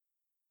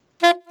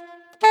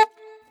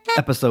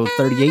Episode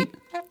 38,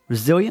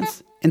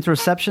 Resilience,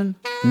 Interoception,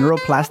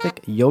 Neuroplastic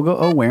Yoga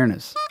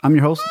Awareness. I'm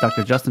your host,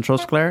 Dr. Justin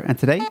Trosclair, and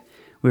today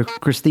we're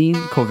Kristine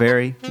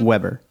Kaoverii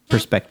Weber,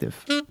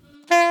 Perspective.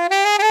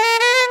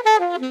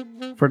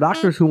 For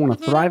doctors who want a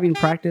thriving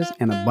practice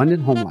and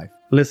abundant home life,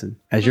 listen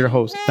as your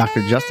host,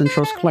 Dr. Justin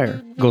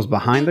Trosclair, goes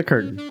behind the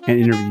curtain and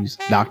interviews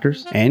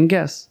doctors and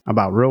guests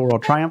about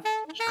real-world triumph,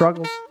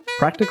 struggles,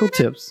 practical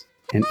tips,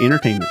 and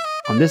entertainment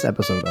on this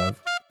episode of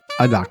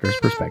A Doctor's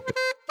Perspective.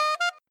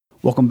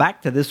 Welcome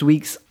back to this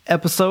week's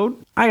episode.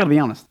 I gotta be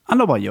honest, I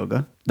know about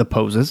yoga, the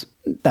poses,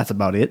 that's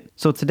about it.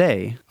 So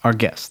today, our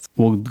guest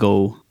will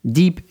go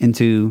deep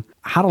into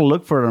how to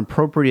look for an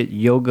appropriate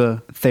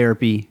yoga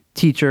therapy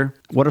teacher.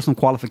 What are some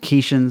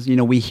qualifications? You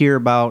know, we hear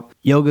about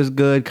yoga's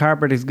good,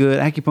 chiropractic's good,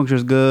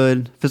 acupuncture's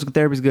good, physical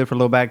therapy's good for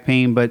low back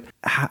pain, but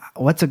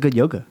what's a good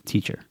yoga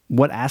teacher?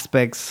 What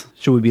aspects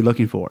should we be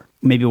looking for?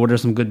 Maybe what are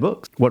some good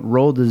books? What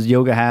role does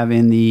yoga have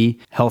in the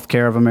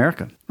healthcare of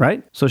America,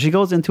 right? So she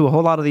goes into a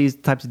whole lot of these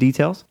types of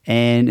details,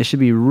 and it should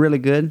be really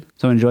good.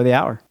 So enjoy the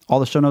hour.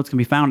 All the show notes can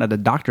be found at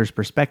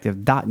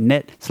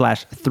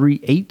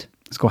adoctorsperspective.net/38.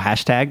 Let's go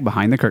hashtag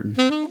behind the curtain.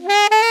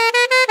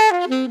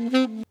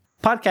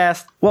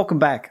 Podcast, welcome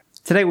back.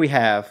 Today we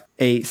have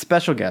a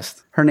special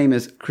guest. Her name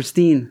is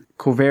Kristine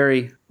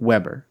Kaoverii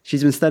Weber.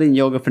 She's been studying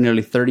yoga for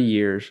nearly 30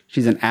 years.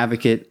 She's an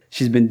advocate.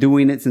 She's been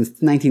doing it since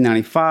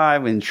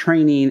 1995 in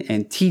training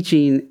and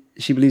teaching.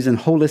 She believes in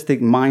holistic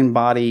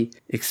mind-body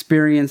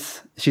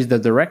experience. She's the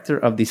director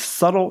of the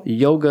Subtle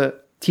Yoga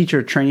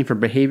Teacher Training for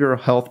Behavioral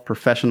Health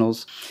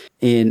Professionals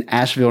in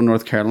Asheville,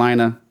 North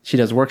Carolina. She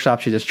does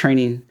workshops. She does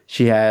training.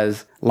 She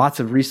has lots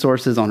of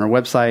resources on her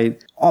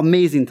website.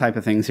 Amazing type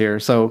of things here.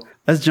 So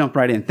let's jump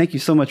right in. Thank you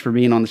so much for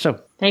being on the show.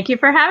 Thank you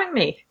for having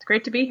me. It's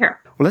great to be here.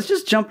 Well, let's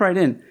just jump right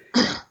in.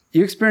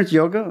 You experienced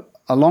yoga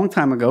a long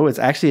time ago. It's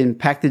actually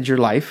impacted your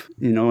life,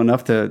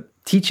 enough to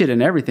teach it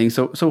and everything.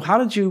 So how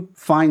did you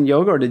find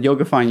yoga, or did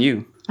yoga find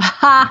you?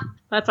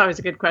 That's always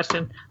a good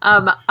question.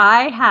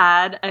 I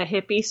had a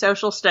hippie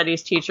social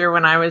studies teacher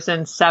when I was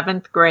in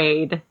 7th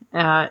grade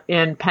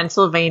in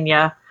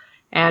Pennsylvania,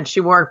 and she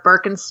wore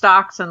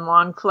Birkenstocks and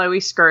long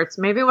flowy skirts.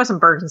 Maybe it wasn't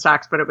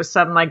Birkenstocks, but it was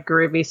some like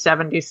groovy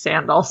 70s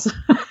sandals.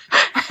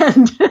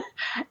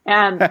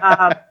 and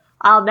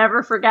I'll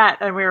never forget.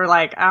 And we were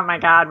like, oh my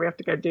God, we have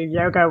to go do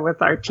yoga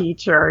with our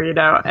teacher,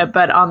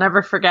 but I'll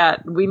never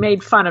forget. We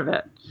made fun of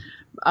it.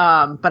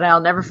 But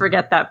I'll never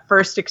forget that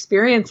first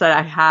experience that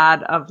I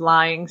had of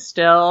lying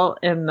still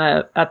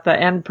at the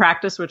end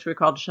practice, which we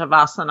called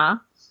Shavasana.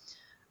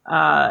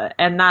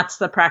 And that's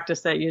the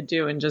practice that you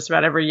do in just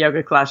about every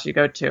yoga class you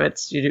go to.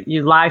 It's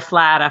you lie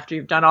flat after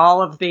you've done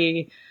all of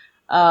the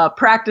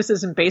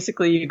practices, and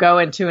basically you go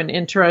into an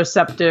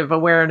interoceptive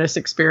awareness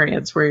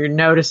experience where you're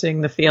noticing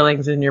the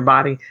feelings in your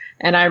body.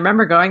 And I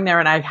remember going there,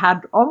 and I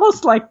had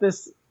almost like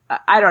this,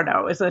 I don't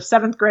know, it was a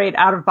 7th grade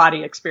out of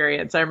body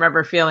experience. I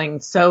remember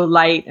feeling so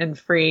light and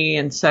free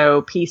and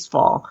so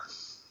peaceful.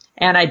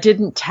 And I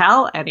didn't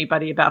tell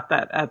anybody about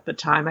that at the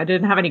time. I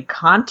didn't have any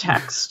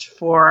context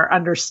for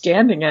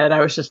understanding it.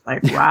 I was just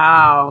like,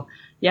 wow,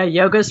 yeah,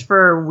 yoga's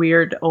for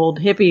weird old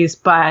hippies,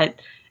 but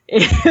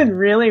it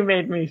really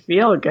made me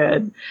feel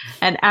good.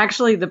 And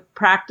actually the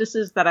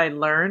practices that I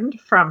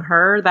learned from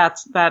her, that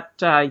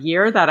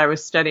year that I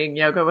was studying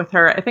yoga with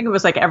her, I think it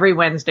was like every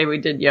Wednesday we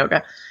did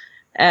yoga.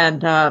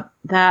 And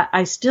that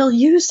I still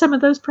use some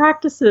of those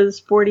practices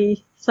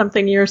 40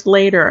 something years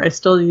later. I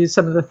still use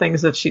some of the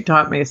things that she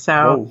taught me. So,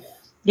 whoa.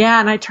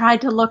 Yeah. And I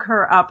tried to look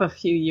her up a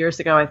few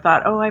years ago. I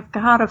thought, I've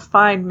got to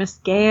find Miss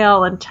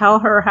Gail and tell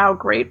her how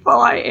grateful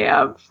I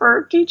am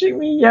for teaching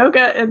me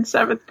yoga in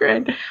 7th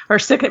grade or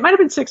 6th. It might have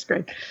been 6th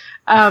grade.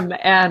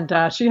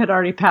 And she had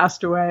already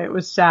passed away. It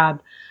was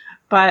sad.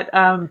 But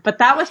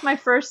that was my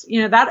first,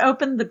 that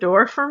opened the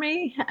door for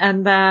me.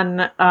 And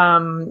then,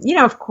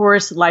 of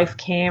course, life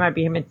came. I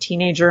became a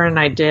teenager and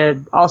I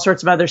did all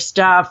sorts of other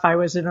stuff. I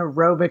was an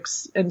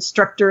aerobics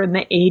instructor in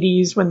the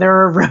 80s when there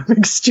were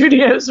aerobics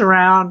studios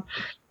around.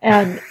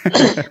 And,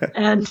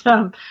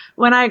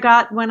 when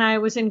I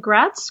was in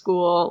grad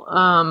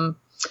school,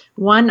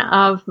 one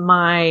of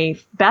my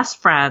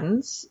best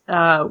friends,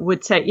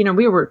 would say,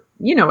 we were,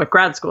 what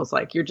grad school is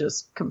like. You're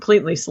just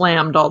completely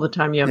slammed all the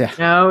time. You have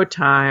no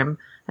time.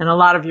 And a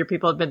lot of your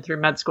people have been through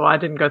med school. I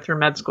didn't go through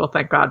med school,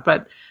 thank God.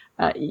 But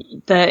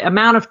the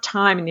amount of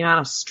time and the amount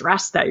of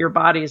stress that your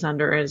body is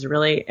under is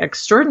really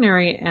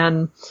extraordinary.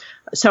 And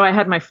so I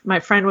had my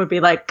friend would be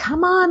like,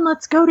 come on,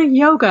 let's go to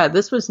yoga.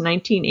 This was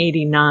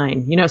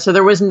 1989, so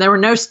there were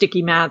no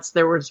sticky mats.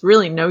 There was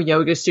really no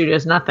yoga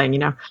studios,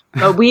 nothing,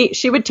 but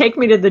she would take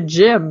me to the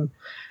gym,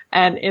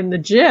 and in the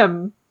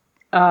gym,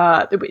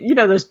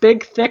 those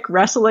big, thick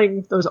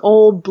wrestling, those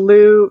old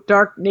blue,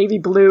 dark navy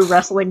blue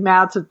wrestling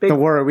mats with big. Don't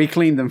worry, we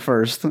cleaned them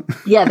first.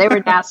 Yeah, they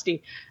were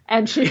nasty.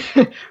 And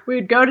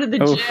we'd go to the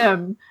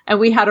gym, and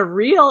we had a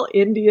real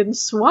Indian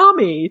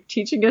Swami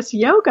teaching us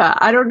yoga.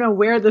 I don't know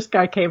where this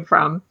guy came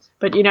from,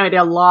 but he had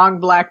a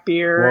long black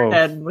beard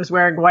and was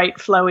wearing white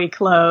flowy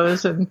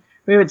clothes, and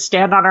we would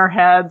stand on our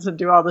heads and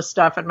do all this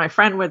stuff. And my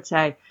friend would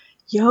say,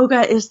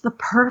 yoga is the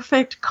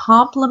perfect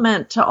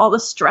complement to all the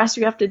stress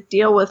you have to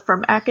deal with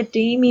from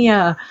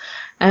academia.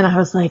 And I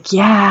was like,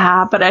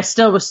 yeah, but I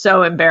still was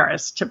so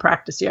embarrassed to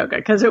practice yoga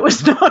because it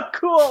was not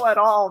cool at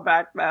all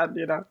back then,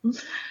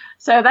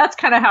 So that's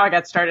kind of how I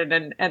got started.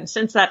 And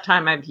since that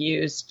time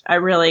I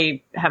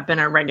really have been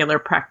a regular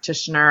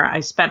practitioner. I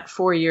spent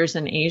 4 years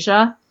in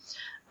Asia.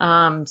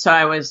 So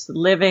I was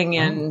living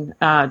in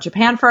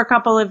Japan for a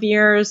couple of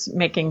years,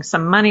 making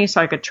some money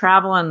so I could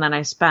travel. And then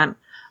I spent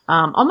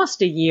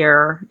almost a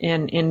year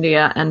in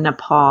India and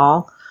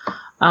Nepal,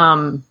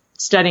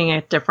 studying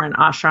at different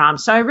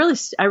ashrams. So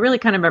I really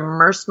kind of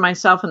immersed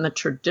myself in the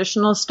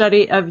traditional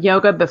study of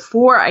yoga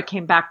before I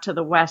came back to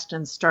the West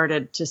and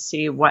started to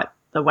see what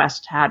the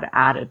West had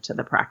added to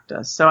the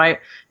practice. So I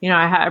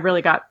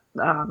really got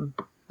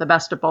the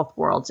best of both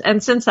worlds.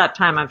 And since that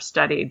time, I've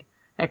studied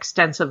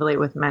extensively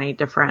with many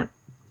different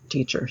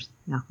teachers.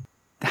 Yeah.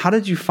 How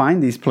did you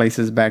find these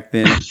places back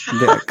then?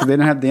 Because they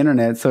didn't have the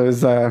internet, so it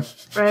was right.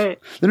 They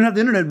didn't have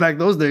the internet back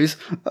those days.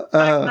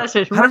 How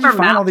did you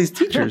find all these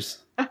teachers?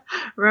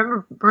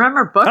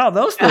 Remember books? Oh,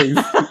 those things.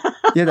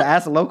 You had to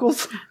ask the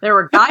locals? There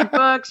were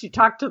guidebooks. You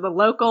talked to the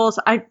locals.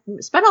 I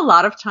spent a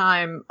lot of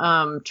time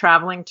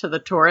traveling to the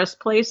tourist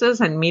places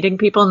and meeting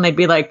people, and they'd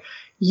be like,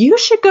 you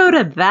should go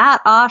to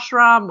that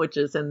ashram, which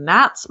is in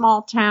that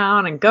small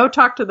town, and go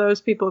talk to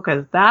those people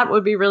because that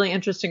would be really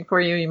interesting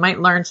for you. You might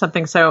learn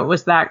something. So it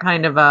was that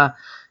kind of a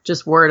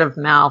just word of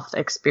mouth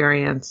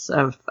experience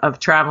of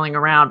traveling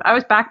around. I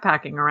was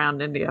backpacking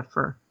around India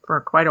for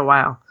quite a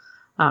while,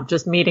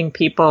 just meeting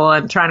people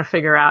and trying to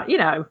figure out,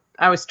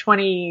 I was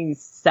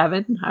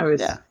 27. I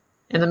was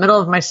in the middle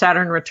of my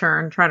Saturn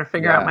return trying to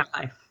figure out my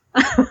life.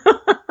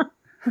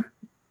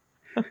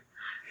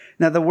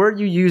 Now, the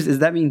word you use, does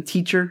that mean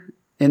teacher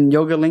in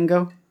yoga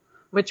lingo?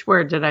 Which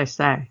word did I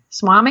say?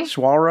 Swami?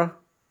 Swara?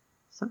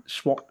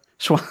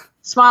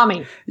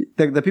 Swami.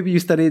 The people you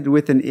studied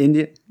with in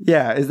India?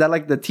 Yeah. Is that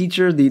like the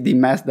teacher,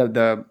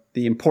 the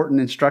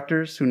important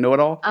instructors who know it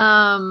all?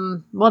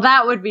 Well,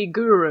 that would be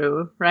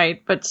guru,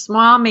 right? But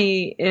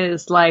Swami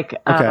is like...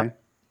 Okay.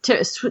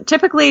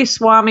 Typically,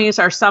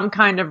 swamis are some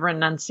kind of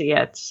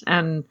renunciates,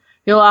 and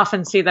you'll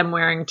often see them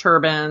wearing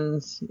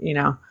turbans,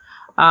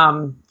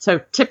 So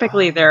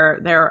typically they're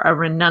a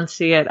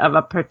renunciate of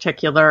a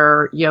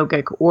particular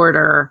yogic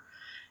order.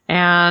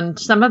 And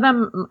some of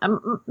them,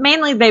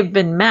 mainly they've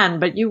been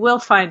men, but you will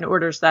find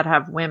orders that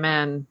have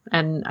women,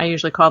 and I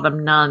usually call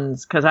them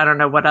nuns because I don't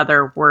know what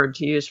other word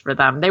to use for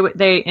them.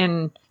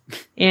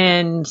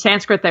 In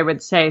Sanskrit, they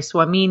would say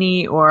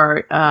swamini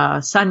or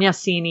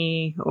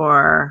sannyasini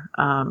or,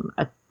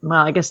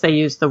 I guess they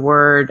use the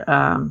word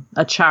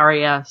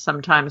acharya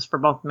sometimes for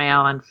both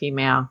male and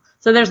female.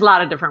 So there's a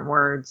lot of different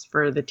words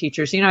for the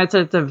teachers.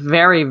 It's a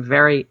very,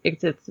 very,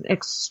 it's an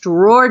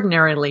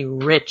extraordinarily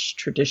rich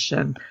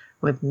tradition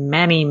with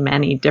many,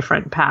 many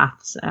different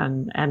paths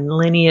and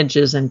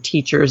lineages and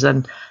teachers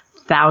and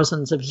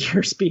thousands of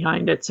years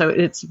behind it. So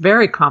it's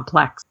very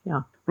complex.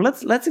 Yeah.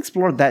 Let's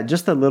explore that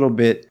just a little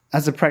bit.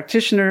 As a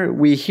practitioner,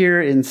 we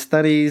hear in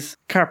studies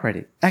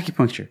chiropractic,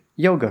 acupuncture,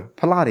 yoga,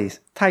 Pilates,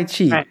 Tai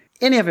Chi. Right.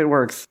 Any of it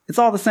works. It's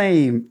all the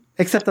same,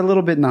 except a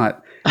little bit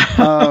not.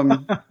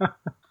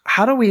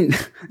 How do we,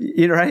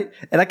 right?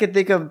 And I can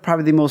think of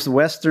probably the most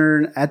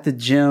Western at the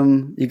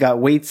gym. You got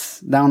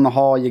weights down the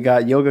hall. You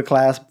got yoga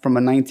class from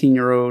a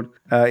 19-year-old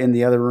in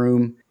the other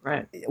room.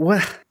 Right.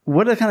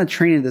 What kind of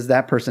training does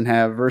that person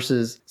have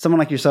versus someone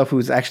like yourself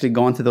who's actually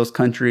gone to those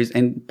countries,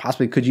 and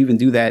possibly could you even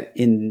do that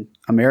in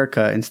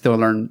America and still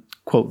learn,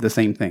 quote, the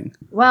same thing?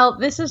 Well,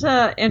 this is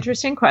an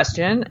interesting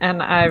question,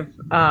 and I've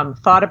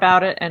thought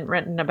about it and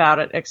written about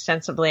it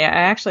extensively. I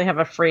actually have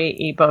a free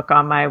ebook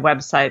on my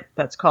website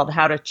that's called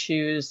How to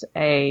Choose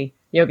a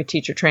Yoga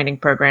Teacher Training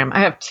Program.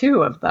 I have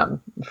two of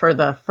them for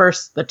the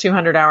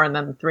 200-hour and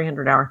then the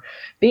 300-hour,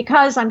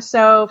 because I'm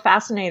so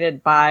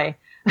fascinated by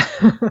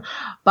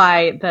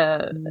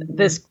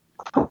this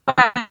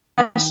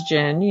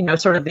question,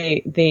 sort of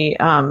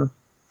the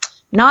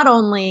not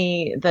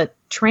only the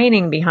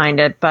training behind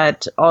it,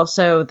 but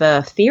also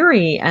the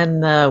theory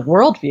and the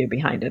worldview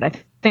behind it. I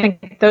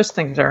think those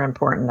things are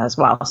important as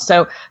well.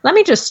 So let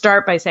me just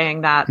start by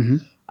saying that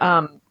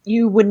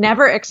you would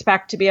never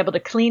expect to be able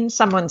to clean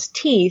someone's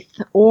teeth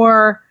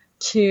or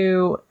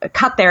to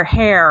cut their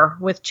hair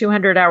with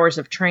 200 hours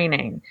of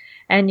training.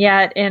 And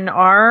yet in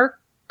our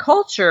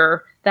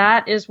culture,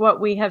 that is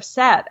what we have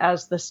set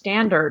as the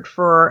standard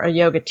for a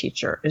yoga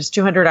teacher is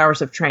 200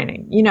 hours of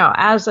training.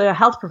 As a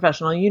health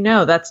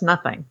professional, that's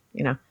nothing,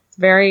 it's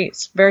very,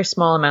 very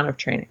small amount of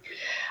training.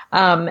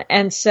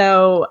 And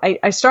so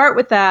I start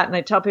with that, and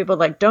I tell people,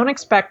 don't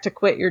expect to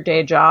quit your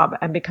day job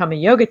and become a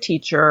yoga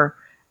teacher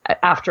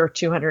after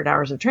 200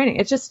 hours of training.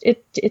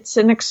 It's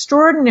an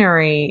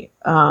extraordinary,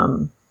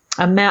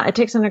 amount. It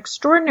takes an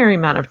extraordinary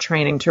amount of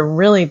training to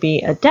really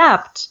be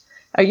adept.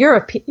 You're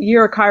a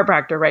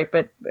chiropractor, right?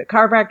 But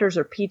chiropractors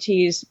or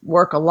PTs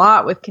work a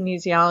lot with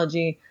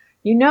kinesiology.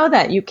 You know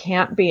that you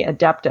can't be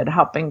adept at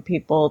helping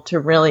people to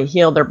really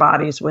heal their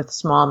bodies with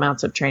small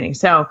amounts of training.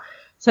 So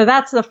So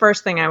that's the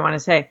first thing I want to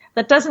say.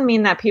 That doesn't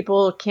mean that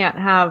people can't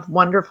have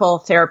wonderful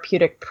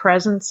therapeutic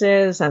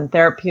presences and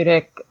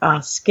therapeutic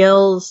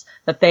skills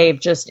that they've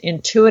just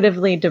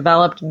intuitively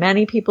developed.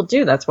 Many people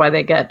do. That's why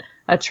they get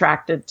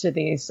attracted to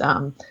these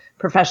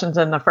professions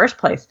in the first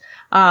place.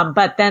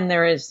 But then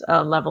there is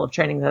a level of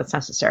training that's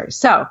necessary.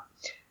 So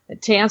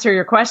to answer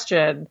your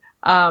question,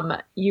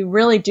 you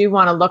really do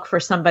want to look for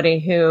somebody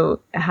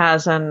who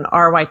has an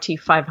RYT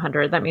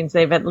 500. That means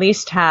they've at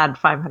least had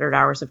 500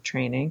 hours of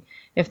training.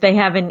 If they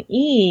have an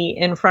E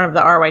in front of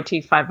the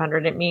RYT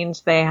 500, it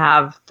means they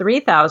have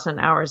 3,000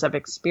 hours of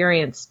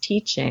experience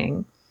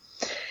teaching.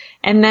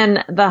 And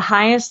then the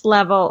highest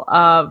level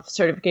of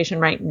certification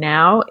right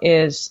now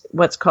is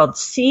what's called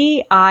CIAYT.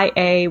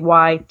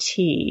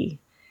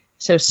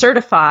 So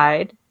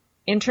Certified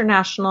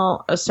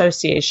International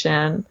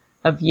Association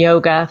of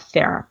Yoga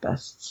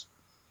Therapists.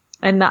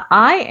 And the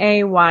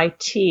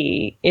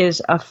IAYT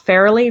is a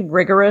fairly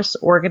rigorous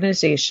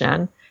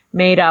organization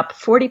made up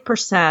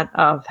 40%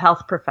 of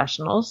health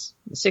professionals,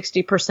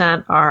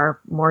 60% are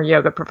more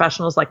yoga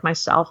professionals like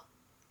myself.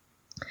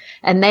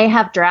 And they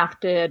have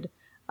drafted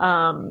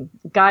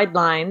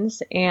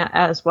guidelines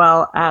as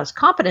well as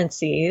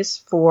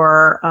competencies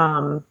for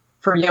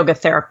yoga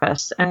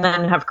therapists, and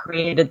then have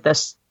created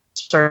this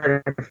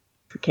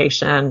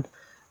certification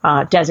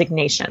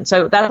designation.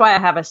 So that's why I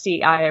have a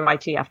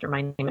CIAYT after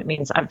my name. It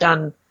means I've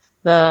done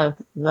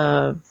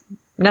the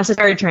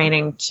necessary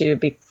training to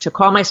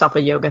call myself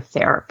a yoga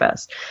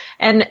therapist.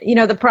 And,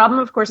 the problem,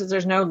 of course, is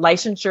there's no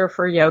licensure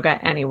for yoga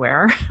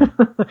anywhere,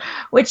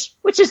 which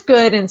is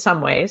good in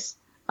some ways.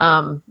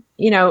 But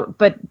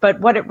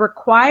what it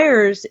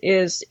requires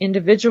is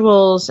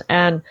individuals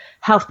and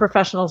health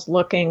professionals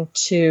looking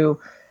to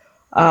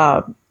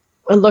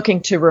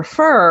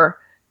refer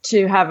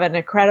to have an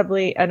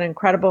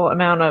incredible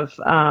amount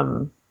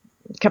of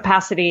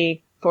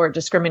capacity for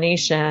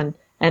discrimination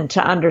and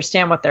to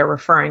understand what they're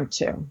referring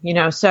to.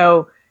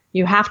 So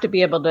you have to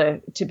be able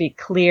to be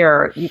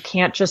clear. You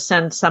can't just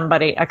send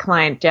a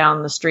client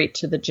down the street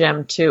to the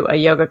gym to a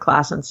yoga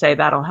class and say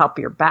that'll help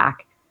your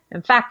back.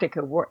 In fact, it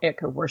could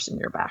worsen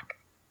your back.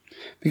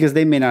 Because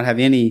they may not have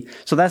any.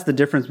 So that's the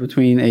difference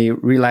between a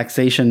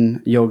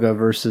relaxation yoga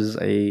versus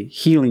a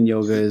healing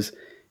yoga is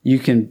you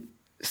can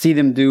see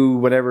them do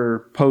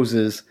whatever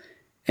poses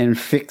and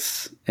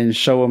fix and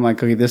show them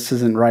like, okay, this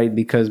isn't right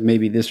because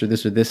maybe this or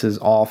this or this is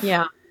off.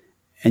 Yeah.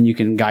 And you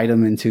can guide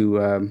them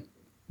into,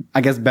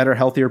 I guess, better,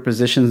 healthier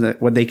positions that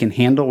what they can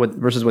handle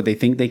versus what they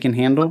think they can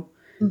handle.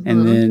 Mm-hmm.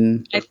 And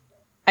then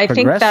I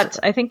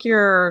think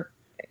you're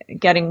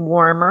getting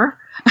warmer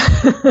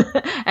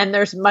and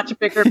there's much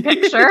bigger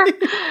picture.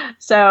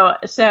 So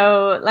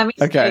let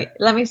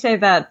me say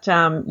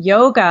that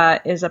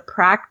yoga is a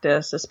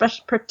practice,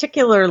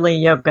 particularly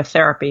yoga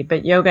therapy,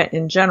 but yoga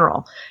in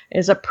general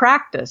is a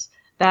practice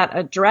that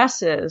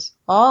addresses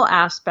all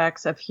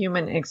aspects of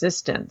human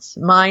existence,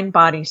 mind,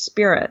 body,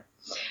 spirit.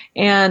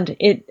 And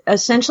it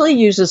essentially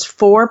uses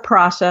 4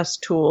 process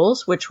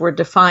tools, which were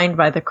defined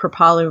by the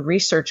Kripalu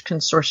Research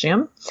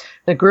Consortium,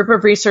 the group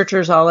of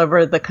researchers all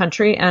over the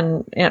country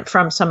and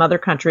from some other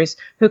countries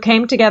who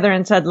came together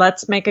and said,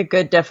 let's make a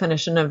good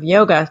definition of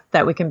yoga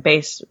that we can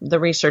base the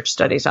research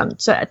studies on.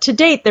 So to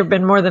date, there have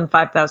been more than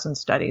 5,000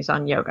 studies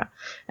on yoga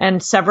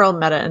and several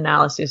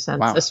meta-analyses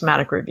and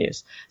systematic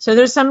reviews. So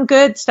there's some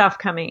good stuff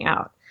coming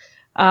out.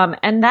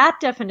 And that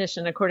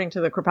definition, according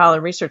to the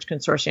Kripalu Research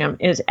Consortium,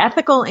 is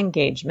ethical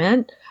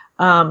engagement,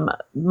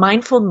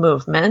 mindful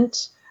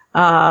movement,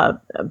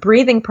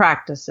 breathing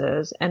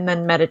practices, and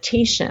then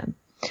meditation.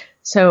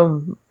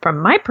 So from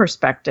my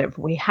perspective,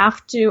 we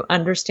have to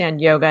understand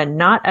yoga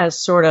not as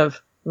sort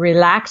of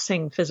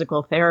relaxing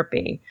physical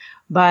therapy,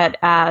 but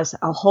as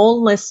a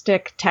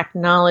holistic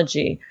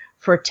technology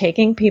for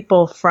taking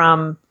people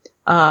from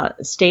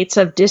states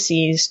of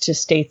dis-ease to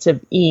states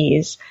of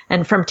ease,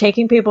 and from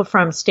taking people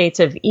from states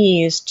of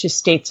ease to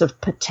states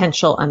of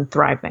potential and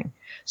thriving.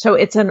 So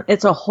it's a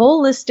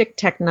holistic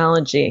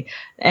technology,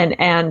 and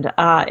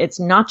it's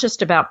not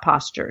just about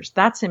postures.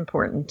 That's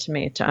important to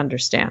me to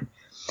understand.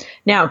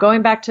 Now,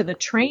 going back to the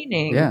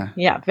training,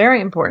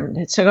 very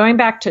important. So going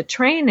back to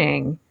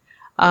training,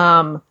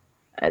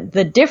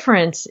 the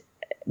difference,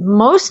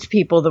 most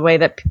people, the way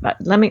that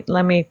let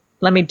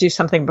me do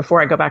something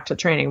before I go back to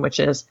training, which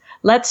is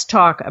let's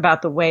talk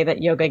about the way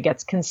that yoga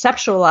gets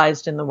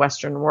conceptualized in the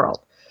Western world.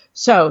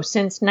 So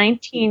since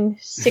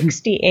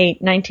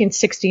 1968,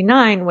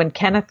 1969, when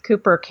Kenneth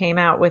Cooper came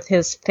out with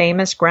his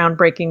famous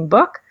groundbreaking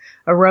book,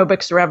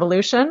 Aerobics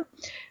Revolution,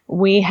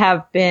 we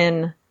have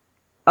been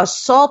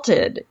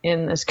assaulted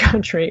in this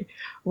country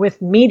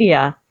with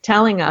media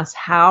telling us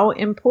how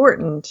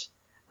important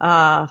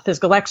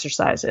physical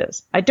exercise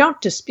is. I don't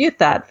dispute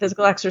that.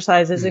 Physical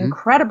exercise is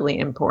incredibly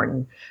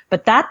important,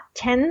 but that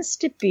tends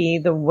to be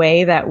the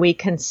way that we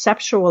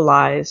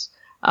conceptualize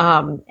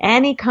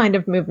any kind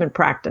of movement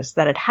practice,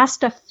 that it has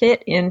to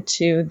fit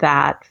into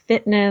that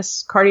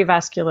fitness,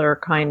 cardiovascular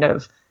kind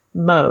of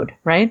mode,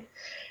 right?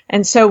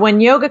 And so when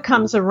yoga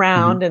comes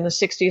around in the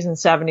 60s and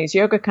 70s,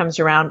 yoga comes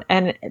around,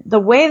 and the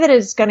way that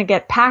it's going to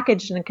get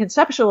packaged and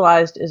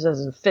conceptualized is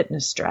as a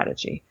fitness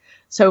strategy.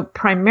 So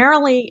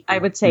primarily, I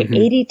would say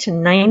 80 to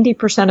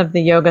 90% of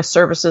the yoga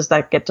services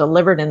that get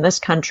delivered in this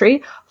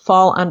country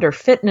fall under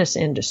fitness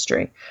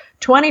industry.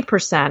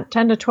 20%,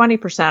 10 to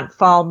 20%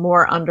 fall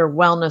more under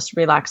wellness,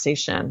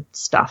 relaxation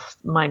stuff,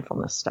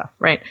 mindfulness stuff,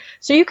 right?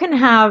 So you can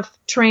have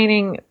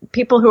training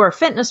people who are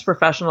fitness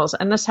professionals,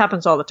 and this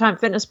happens all the time.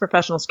 Fitness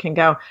professionals can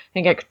go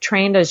and get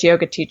trained as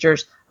yoga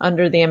teachers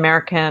under the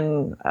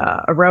American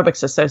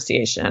Aerobics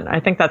Association.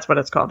 I think that's what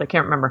it's called. I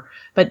can't remember.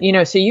 But, you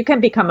know, so you can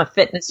become a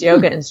fitness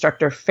yoga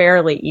instructor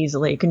fairly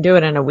easily. You can do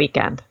it in a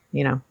weekend,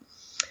 you know.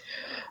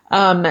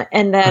 And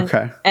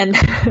then,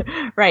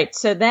 right.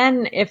 So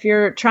then if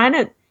you're trying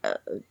to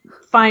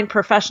find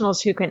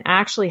professionals who can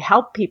actually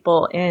help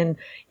people in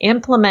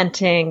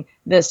implementing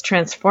this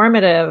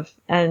transformative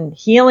and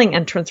healing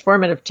and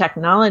transformative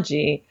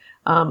technology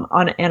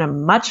in a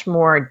much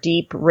more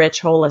deep, rich,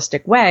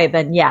 holistic way,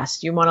 then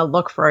yes, you want to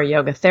look for a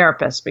yoga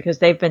therapist because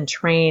they've been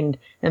trained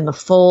in the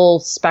full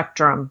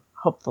spectrum,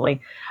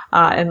 hopefully,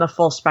 in the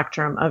full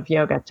spectrum of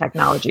yoga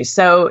technology.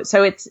 So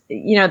it's,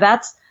 you know,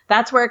 that's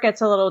where it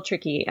gets a little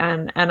tricky.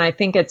 And I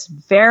think it's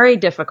very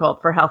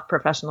difficult for health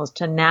professionals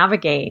to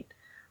navigate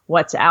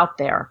what's out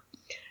there,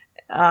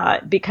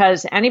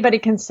 because anybody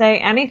can say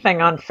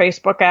anything on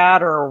Facebook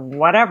ad or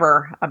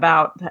whatever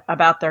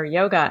about their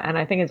yoga. And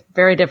I think it's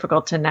very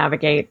difficult to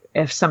navigate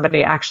if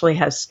somebody actually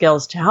has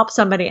skills to help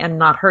somebody and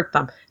not hurt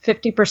them.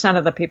 50%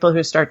 of the people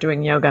who start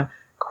doing yoga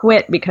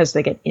quit because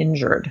they get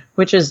injured,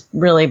 which is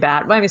really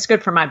bad. Well, I mean, it's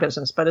good for my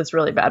business, but it's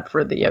really bad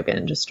for the yoga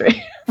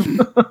industry.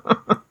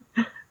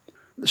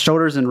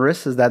 Shoulders and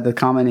wrists, is that the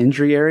common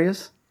injury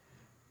areas?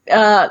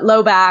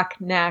 Low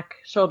back, neck,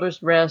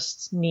 shoulders,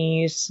 wrists,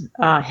 knees,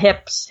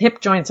 hips. Hip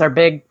joints are a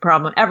big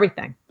problem.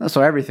 Everything. Oh,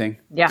 so everything.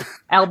 Yeah.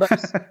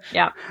 Elbows.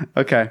 Yeah.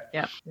 Okay.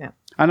 Yeah. Yeah.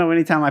 I know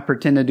anytime I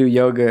pretend to do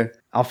yoga,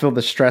 I'll feel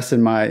the stress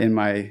in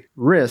my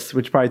wrists,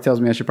 which probably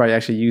tells me I should probably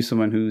actually use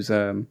someone who's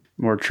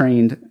more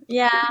trained.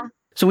 Yeah.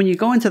 So when you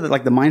go into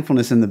the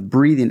mindfulness and the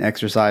breathing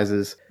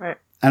exercises, right.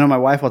 I know my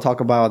wife will talk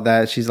about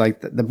that. She's like,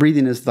 the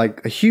breathing is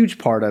like a huge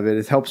part of it.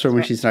 It helps her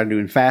when she started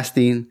doing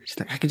fasting. She's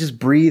like, I can just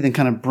breathe and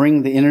kind of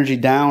bring the energy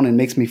down and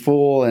makes me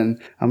full.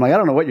 And I'm like, I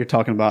don't know what you're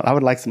talking about. I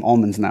would like some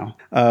almonds now.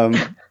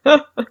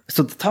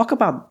 So to talk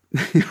about,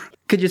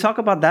 could you talk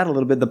about that a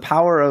little bit? The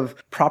power of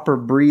proper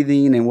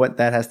breathing and what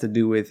that has to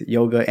do with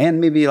yoga and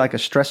maybe like a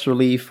stress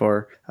relief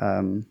or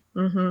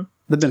the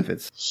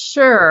benefits.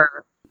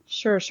 Sure.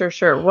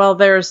 Well,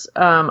 there's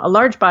a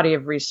large body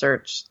of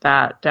research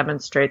that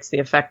demonstrates the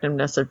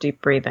effectiveness of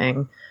deep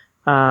breathing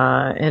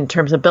in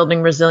terms of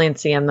building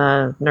resiliency in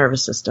the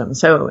nervous system.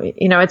 So,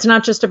 you know, it's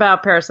not just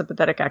about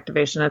parasympathetic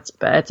activation.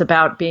 It's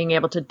about being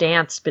able to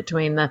dance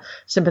between the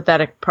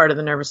sympathetic part of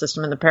the nervous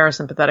system and the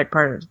parasympathetic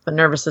part of the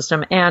nervous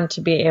system, and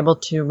to be able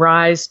to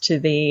rise to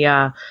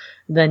the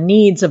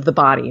needs of the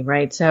body,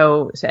 right?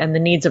 So and the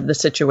needs of the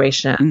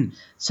situation,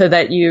 so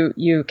that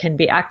you can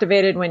be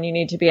activated when you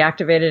need to be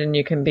activated, and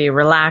you can be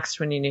relaxed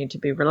when you need to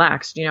be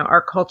relaxed. You know,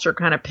 our culture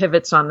kind of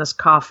pivots on this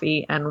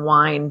coffee and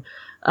wine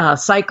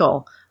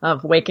cycle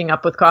of waking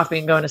up with coffee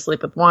and going to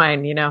sleep with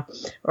wine, you know,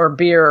 or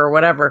beer or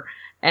whatever.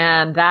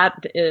 And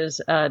that is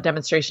a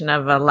demonstration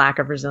of a lack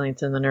of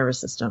resilience in the nervous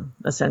system,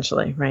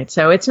 essentially, right?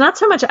 So it's not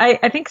so much,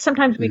 I think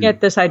sometimes we get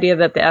this idea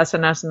that the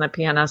SNS and the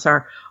PNS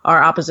are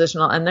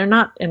oppositional, and they're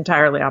not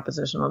entirely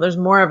oppositional. There's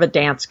more of a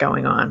dance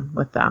going on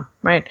with them,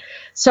 right?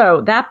 So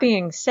that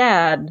being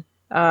said,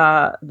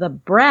 the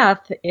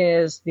breath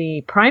is the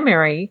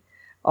primary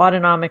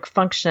autonomic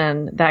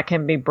function that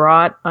can be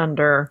brought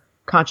under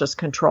conscious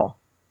control,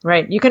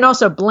 right? You can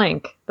also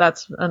blink.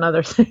 That's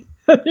another thing.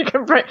 You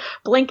can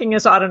blinking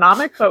is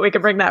autonomic, but we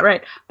can bring that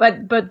right.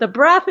 But the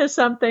breath is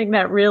something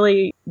that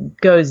really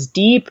goes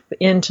deep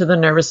into the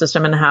nervous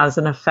system and has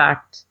an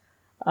effect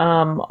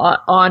on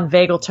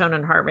vagal tone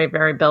and heart rate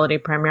variability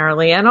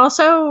primarily. And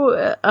also,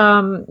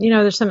 you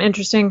know, there's some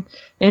interesting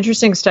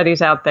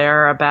studies out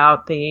there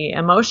about the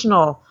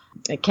emotional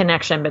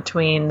connection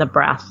between the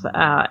breath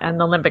and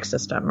the limbic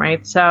system,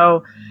 right?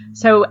 So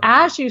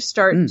as you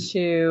start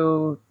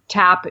to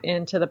tap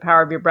into the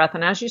power of your breath,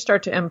 and as you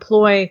start to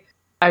employ,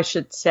 I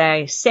should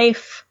say,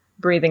 safe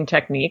breathing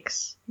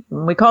techniques,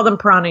 we call them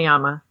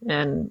pranayama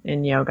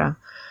in yoga,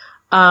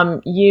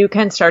 you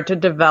can start to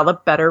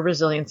develop better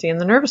resiliency in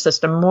the nervous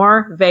system,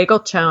 more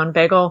vagal tone,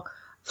 vagal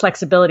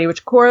flexibility,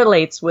 which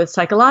correlates with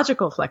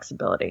psychological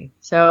flexibility.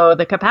 So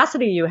the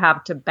capacity you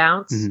have to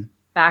bounce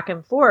back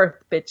and forth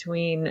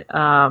between, you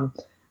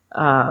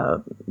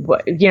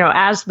know,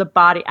 as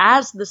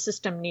the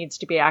system needs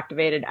to be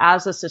activated,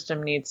 as the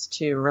system needs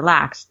to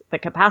relax, the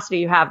capacity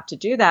you have to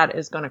do that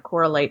is going to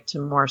correlate to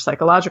more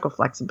psychological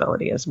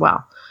flexibility as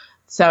well.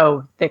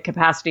 So the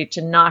capacity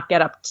to not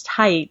get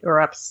uptight or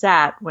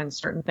upset when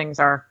certain things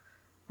are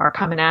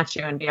coming at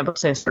you, and be able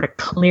to sort of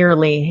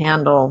clearly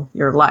handle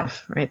your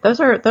life, right?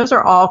 Those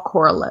are all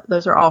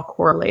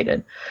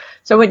correlated.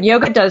 So what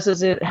yoga does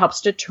is it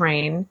helps to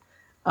train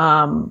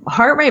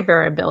heart rate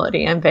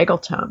variability and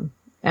vagal tone.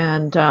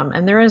 And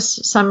there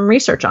is some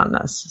research on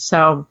this.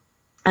 So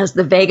as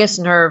the vagus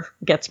nerve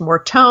gets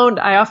more toned,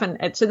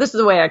 so this is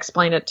the way I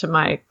explain it to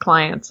my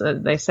clients.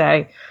 They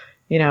say,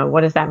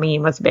 what does that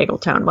mean? What's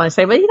vagal tone? Well, I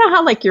say, well, you know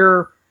how like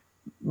your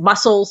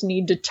muscles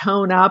need to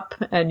tone up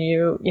and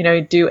you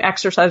do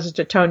exercises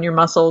to tone your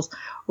muscles.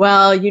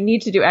 Well, you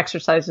need to do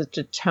exercises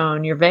to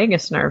tone your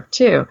vagus nerve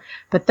too.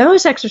 But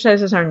those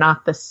exercises are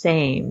not the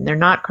same. They're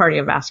not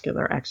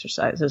cardiovascular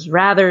exercises.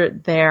 Rather,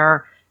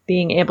 they're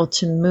being able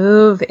to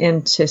move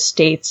into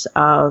states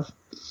of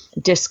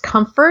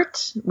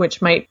discomfort,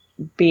 which might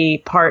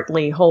be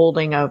partly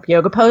holding a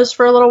yoga pose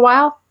for a little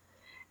while,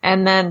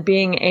 and then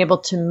being able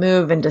to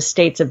move into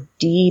states of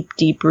deep,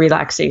 deep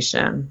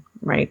relaxation,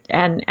 right?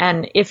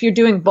 And if you're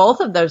doing both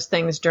of those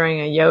things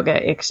during a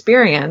yoga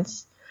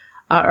experience,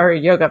 or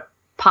yoga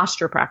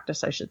posture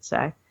practice, I should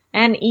say,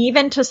 and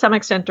even to some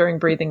extent during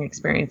breathing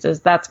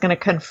experiences, that's going to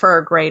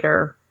confer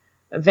greater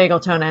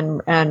vagal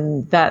tone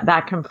and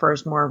that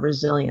confers more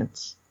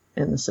resilience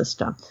in the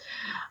system.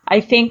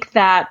 I think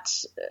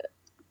that,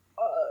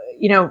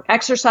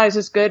 exercise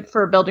is good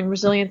for building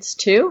resilience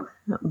too,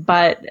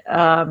 but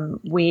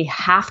we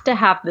have to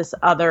have this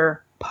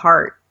other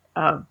part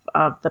of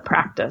the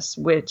practice,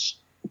 which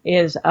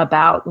is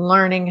about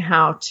learning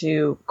how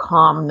to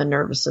calm the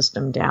nervous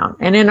system down.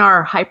 And in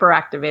our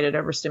hyperactivated,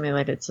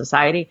 overstimulated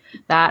society,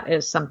 that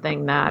is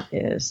something that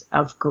is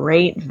of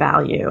great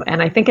value.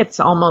 And I think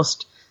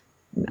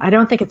I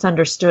don't think it's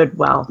understood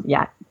well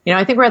yet.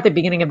 I think we're at the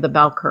beginning of the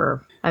bell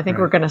curve. I think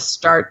We're going to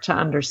start to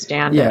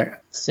understand it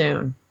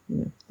soon.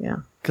 Yeah.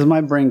 Because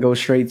my brain goes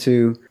straight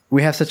to,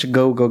 we have such a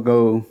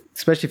go,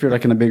 especially if you're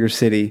like in a bigger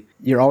city.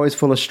 You're always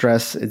full of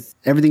stress.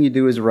 Everything you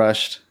do is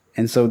rushed.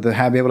 And so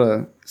to be able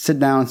to sit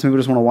down, some people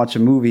just want to watch a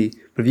movie,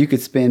 but if you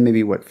could spend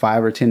maybe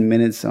 5 or 10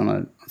 minutes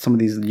on some of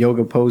these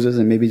yoga poses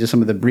and maybe just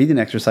some of the breathing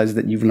exercises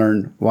that you've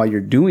learned while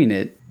you're doing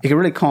it, it can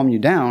really calm you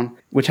down,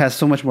 which has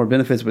so much more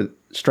benefits with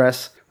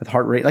stress, with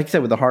heart rate. Like you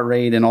said, with the heart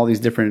rate and all these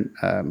different,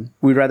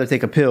 we'd rather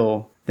take a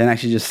pill than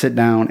actually just sit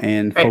down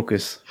and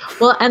focus.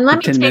 Well, and let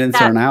me 10 take minutes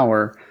that, or an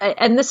hour.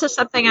 And this is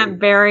something I'm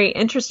very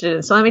interested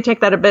in. So let me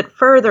take that a bit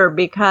further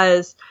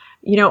because,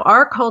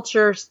 our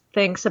culture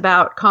thinks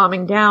about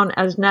calming down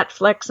as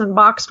Netflix and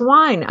boxed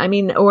wine.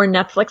 Or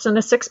Netflix and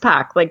a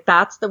 6-pack. Like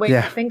that's the way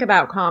to think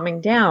about calming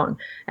down.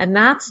 And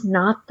that's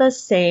not the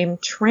same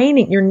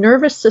training. Your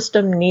nervous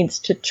system needs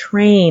to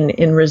train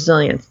in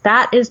resilience.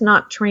 That is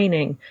not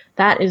training.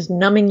 That is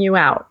numbing you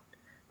out.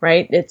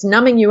 Right? It's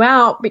numbing you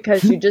out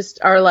because you just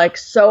are like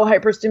so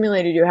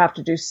hyperstimulated. You have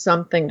to do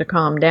something to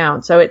calm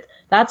down. So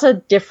that's a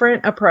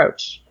different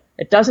approach.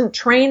 It doesn't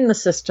train the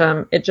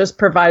system. It just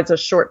provides a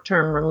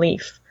short-term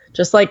relief.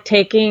 Just like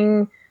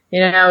taking,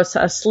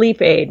 a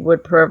sleep aid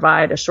would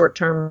provide a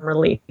short-term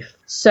relief.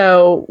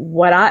 So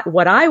what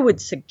I would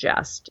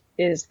suggest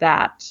is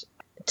that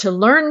to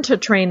learn to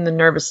train the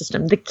nervous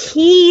system, the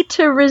key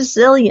to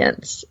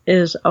resilience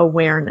is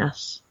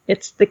awareness.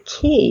 It's the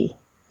key.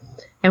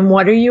 And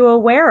what are you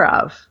aware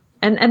of?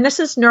 And this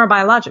is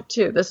neurobiologic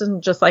too. This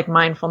isn't just like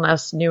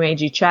mindfulness, new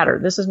agey chatter.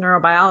 This is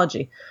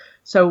neurobiology.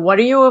 So what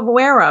are you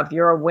aware of?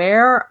 You're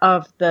aware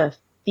of the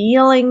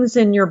feelings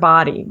in your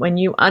body. When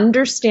you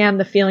understand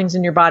the feelings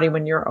in your body,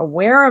 when you're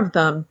aware of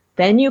them,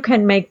 then you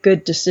can make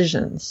good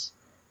decisions.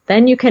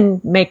 Then you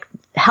can make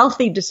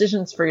healthy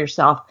decisions for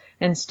yourself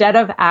instead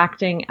of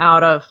acting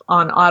on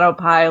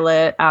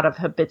autopilot, out of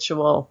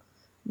habitual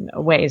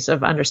ways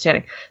of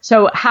understanding.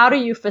 So how do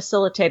you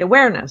facilitate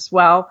awareness?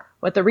 Well,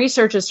 what the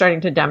research is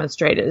starting to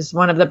demonstrate is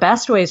one of the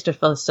best ways to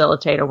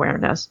facilitate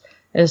awareness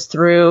is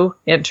through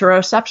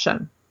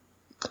interoception,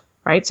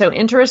 right? So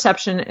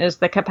interoception is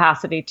the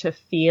capacity to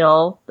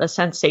feel the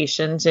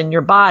sensations in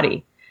your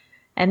body.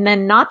 And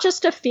then not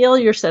just to feel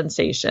your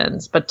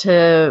sensations, but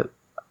to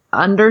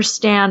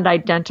understand,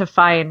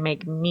 identify, and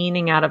make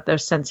meaning out of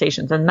those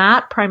sensations. And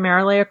that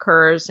primarily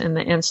occurs in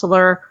the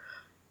insular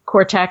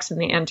cortex and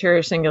the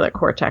anterior cingulate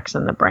cortex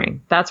in the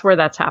brain. That's where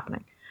that's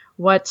happening.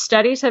 What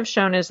studies have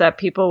shown is that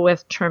people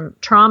with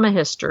trauma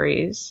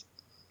histories,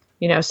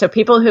 so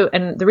people who,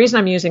 and the reason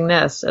I'm using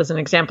this as an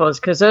example is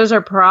because those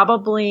are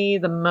probably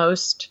the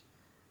most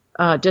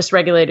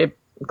dysregulated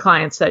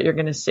clients that you're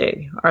going to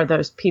see are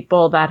those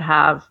people that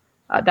have,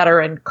 that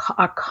are in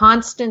a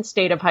constant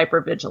state of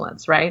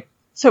hypervigilance, right?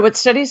 So what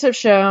studies have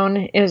shown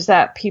is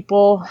that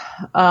people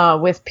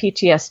with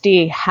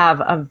PTSD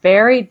have a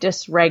very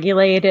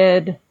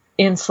dysregulated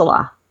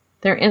insula.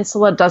 Their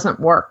insula doesn't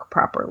work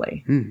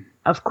properly.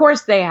 Of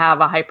course, they have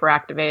a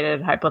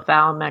hyperactivated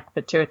hypothalamic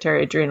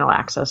pituitary adrenal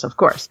axis, of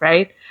course,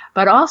 right?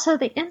 But also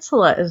the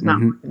insula is not,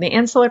 the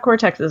insular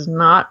cortex is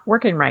not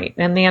working right,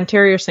 and the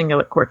anterior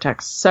cingulate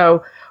cortex.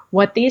 So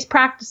what these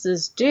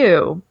practices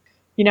do,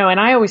 and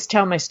I always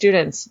tell my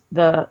students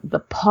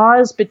the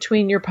pause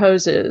between your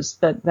poses,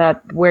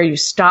 that where you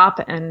stop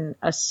and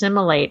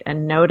assimilate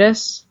and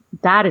notice,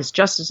 that is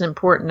just as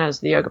important as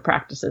the yoga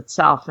practice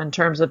itself in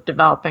terms of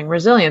developing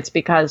resilience,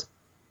 because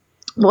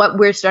what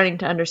we're starting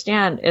to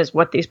understand is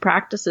what these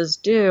practices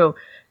do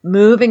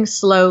moving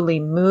slowly,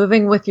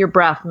 moving with your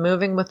breath,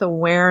 moving with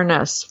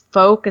awareness,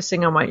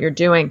 focusing on what you're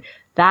doing.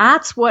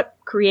 That's what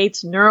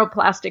creates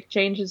neuroplastic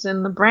changes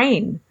in the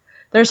brain.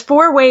 There's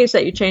 4 ways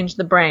that you change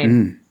the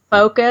brain.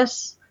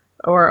 Focus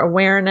or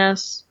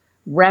awareness,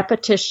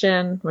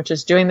 repetition, which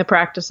is doing the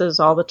practices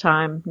all the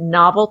time,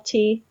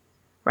 novelty,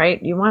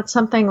 right? You want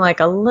something like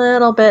a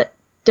little bit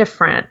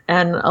different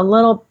and a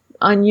little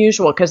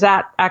unusual because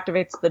that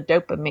activates the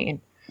dopamine.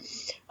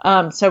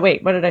 So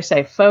wait, what did I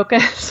say?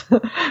 Focus,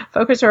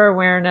 focus or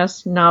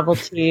awareness,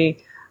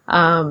 novelty,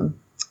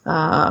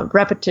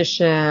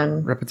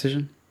 repetition.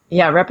 Repetition?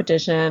 Yeah,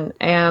 repetition.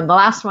 And the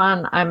last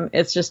one,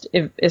 it's just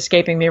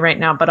escaping me right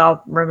now, but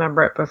I'll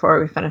remember it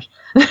before we finish.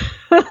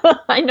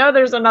 I know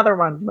there's another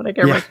one, but I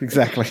can't remember. Yeah,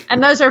 exactly.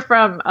 And those are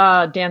from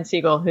Dan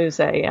Siegel, who's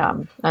a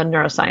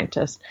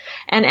neuroscientist.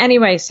 And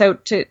anyway, so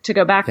to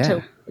go back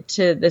to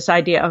this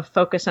idea of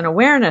focus and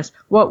awareness,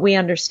 what we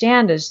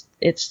understand is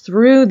it's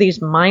through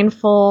these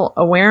mindful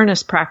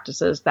awareness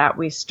practices that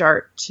we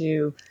start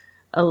to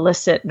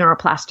elicit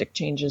neuroplastic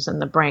changes in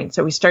the brain.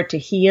 So we start to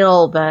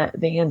heal the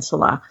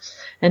insula.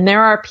 And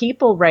there are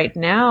people right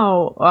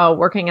now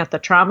working at the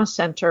trauma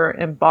center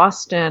in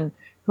Boston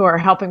who are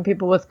helping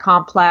people with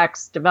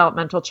complex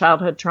developmental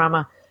childhood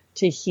trauma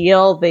to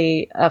heal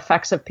the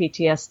effects of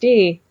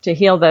PTSD, to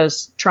heal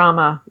those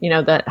trauma,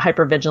 the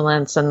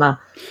hypervigilance and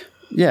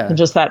and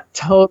just that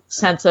total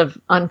sense of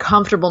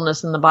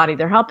uncomfortableness in the body.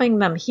 They're helping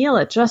them heal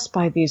it just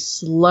by these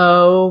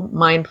slow,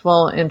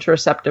 mindful,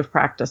 interoceptive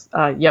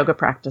yoga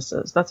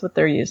practices. That's what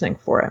they're using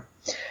for it.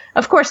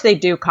 Of course, they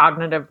do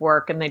cognitive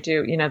work and they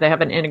do, they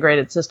have an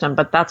integrated system,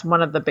 but that's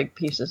one of the big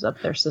pieces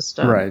of their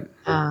system. Right.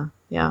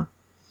 Yeah.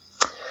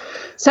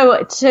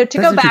 So to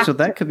go back. So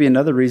that could be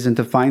another reason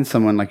to find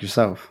someone like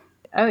yourself.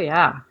 Oh,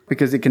 yeah.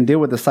 Because it can deal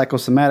with the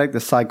psychosomatic,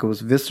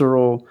 the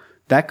visceral,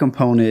 that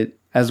component,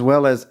 as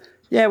well as,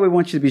 we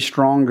want you to be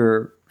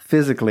stronger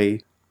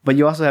physically, but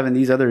you also having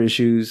these other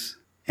issues,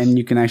 and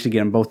you can actually get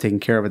them both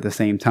taken care of at the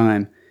same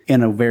time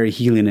in a very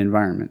healing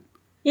environment.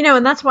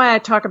 And that's why I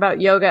talk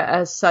about yoga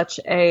as such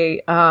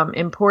a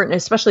important,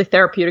 especially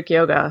therapeutic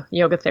yoga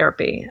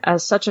therapy,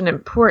 as such an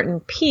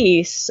important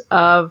piece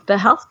of the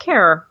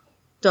healthcare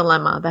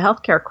dilemma, the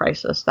healthcare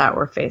crisis that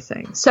we're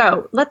facing.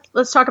 So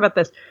let's talk about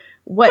this.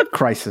 What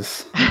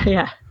crisis?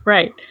 Yeah,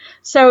 right.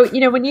 So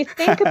when you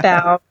think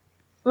about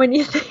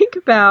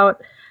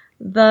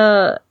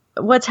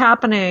what's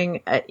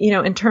happening,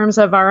 in terms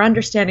of our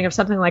understanding of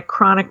something like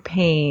chronic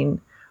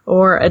pain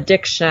or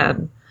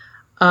addiction,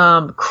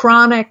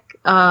 chronic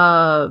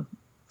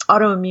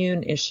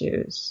autoimmune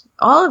issues,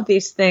 all of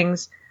these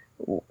things,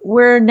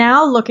 we're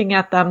now looking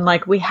at them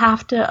like we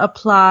have to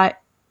apply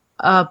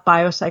a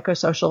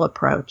biopsychosocial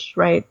approach,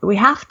 right? We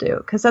have to,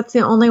 because that's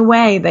the only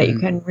way that you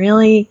can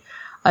really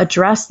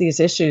address these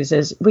issues.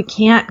 Is we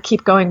can't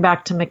keep going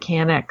back to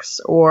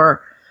mechanics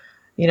or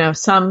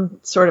some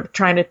sort of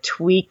trying to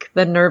tweak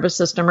the nervous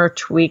system or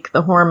tweak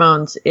the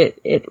hormones.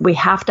 We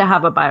have to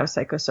have a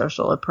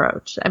biopsychosocial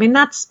approach. I mean,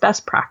 that's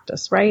best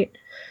practice, right?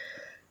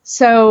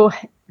 So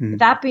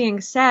that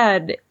being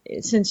said,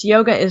 since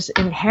yoga is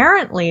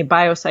inherently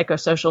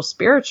biopsychosocial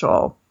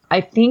spiritual,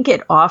 I think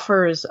it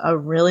offers a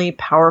really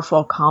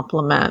powerful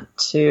complement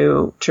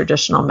to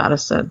traditional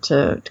medicine,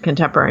 to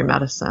contemporary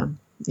medicine.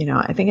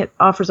 I think it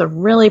offers a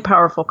really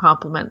powerful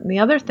complement. And the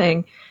other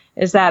thing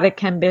is that it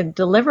can be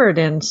delivered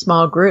in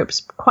small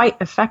groups quite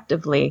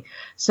effectively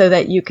so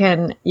that you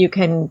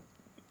can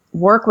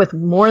work with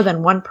more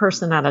than one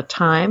person at a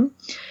time.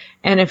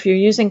 And if you're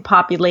using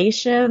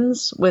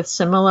populations with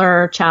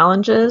similar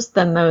challenges,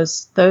 then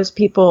those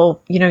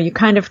people, you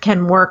kind of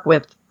can work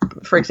with,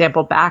 for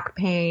example, back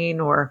pain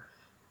or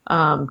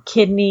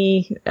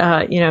kidney,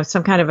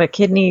 some kind of a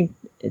kidney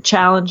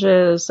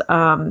challenges.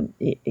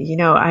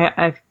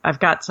 I've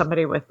got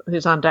somebody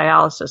who's on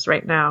dialysis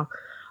right now.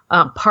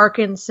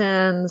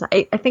 Parkinson's,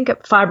 I think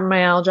of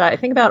fibromyalgia. I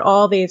think about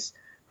all these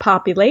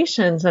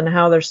populations and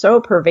how they're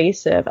so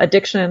pervasive.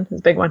 Addiction is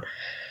a big one.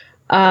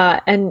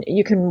 And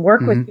you can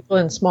work with people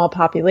in small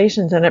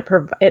populations, and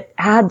it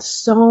adds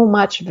so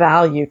much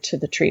value to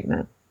the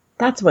treatment.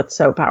 That's what's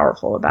so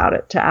powerful about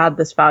it, to add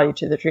this value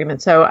to the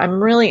treatment. So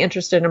I'm really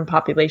interested in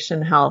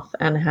population health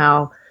and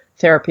how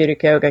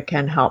therapeutic yoga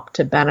can help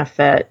to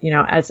benefit,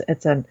 as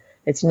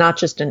it's not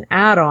just an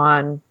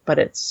add-on, but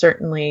it's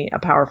certainly a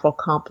powerful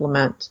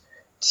complement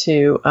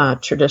to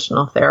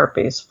traditional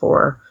therapies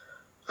for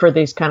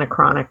these kind of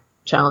chronic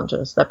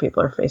challenges that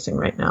people are facing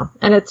right now.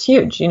 And it's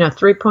huge,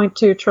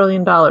 $3.2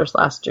 trillion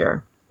last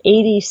year.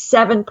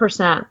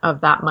 87%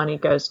 of that money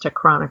goes to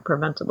chronic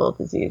preventable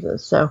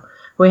diseases. So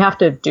we have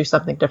to do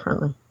something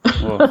differently.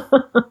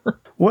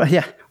 Well,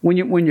 yeah. When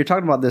you're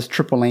talking about this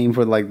triple aim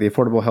for like the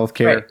affordable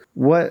healthcare,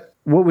 right,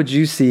 what would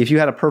you see if you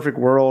had a perfect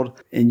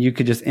world and you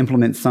could just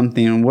implement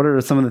something? What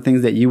are some of the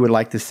things that you would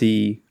like to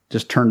see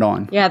just turned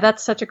on? Yeah,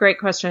 that's such a great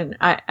question.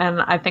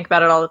 And I think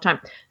about it all the time.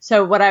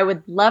 So what I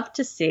would love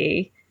to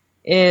see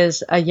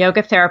is a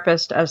yoga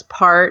therapist as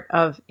part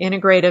of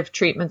integrative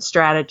treatment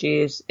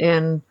strategies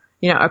in,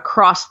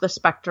 across the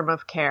spectrum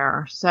of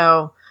care.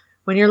 So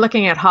when you're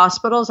looking at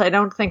hospitals, I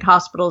don't think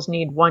hospitals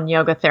need one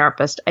yoga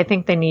therapist. I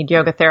think they need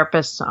yoga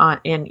therapists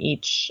in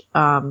each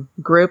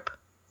group.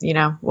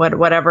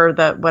 Whatever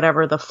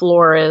the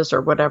floor is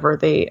or whatever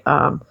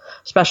the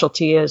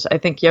specialty is. I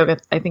think yoga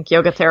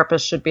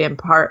therapists should be in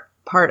part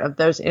of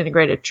those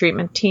integrated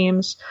treatment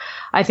teams.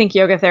 I think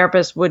yoga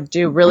therapists would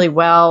do really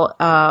well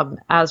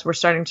as we're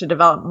starting to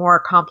develop more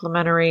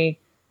complementary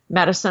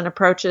medicine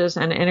approaches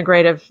and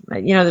integrative.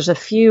 There's a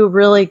few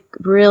really,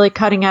 really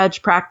cutting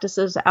edge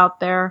practices out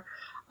there.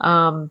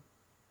 I'm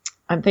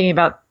thinking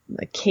about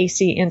the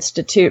Casey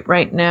Institute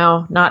right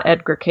now, not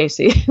Edgar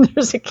Casey.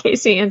 There's a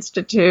Casey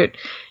Institute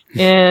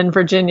in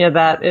Virginia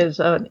that is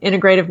an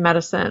integrative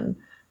medicine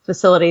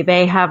facility.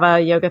 They have a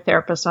yoga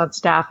therapist on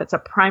staff. It's a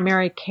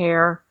primary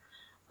care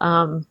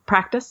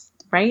practice,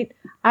 right?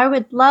 I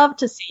would love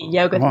to see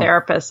yoga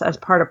therapists as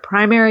part of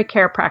primary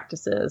care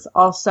practices,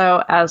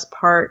 also as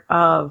part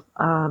of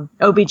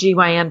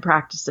OBGYN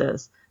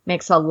practices.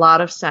 Makes a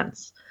lot of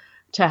sense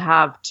to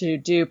have to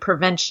do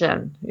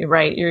prevention,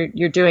 right?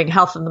 You're doing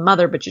health of the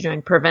mother, but you're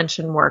doing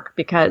prevention work,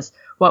 because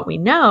what we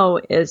know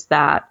is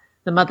that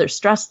the mother's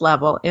stress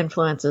level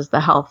influences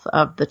the health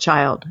of the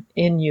child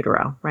in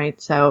utero,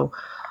 right? So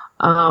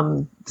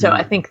I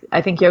think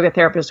yoga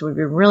therapists would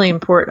be really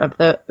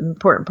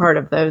important part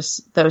of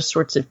those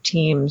sorts of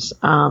teams.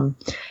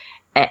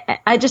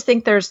 I just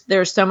think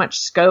there's so much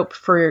scope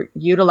for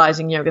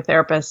utilizing yoga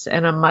therapists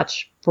in a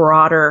much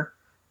broader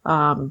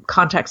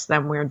context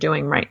than we're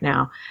doing right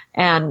now.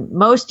 And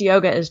most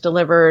yoga is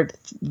delivered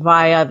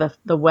via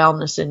the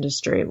wellness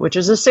industry, which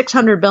is a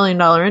 $600 billion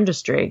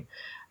industry.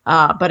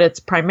 But it's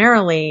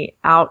primarily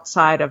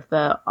outside of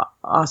the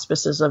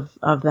auspices of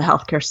the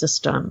healthcare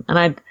system.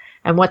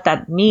 And what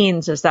that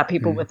means is that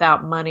people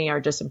without money are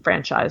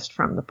disenfranchised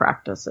from the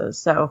practices.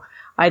 So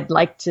I'd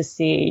like to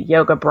see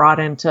yoga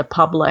brought into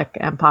public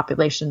and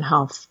population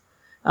health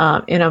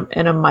in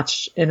a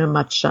much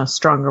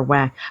stronger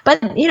way.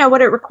 But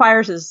what it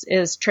requires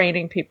is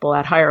training people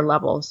at higher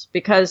levels,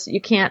 because you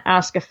can't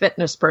ask a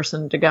fitness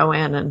person to go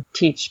in and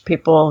teach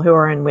people who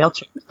are in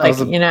wheelchairs.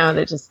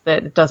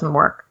 It doesn't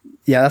work.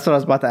 Yeah, that's what I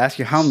was about to ask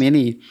you. How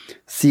many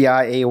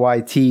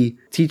CIAYT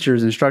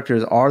teachers,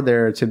 instructors are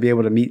there to be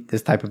able to meet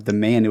this type of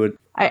demand?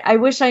 I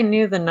wish I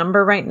knew the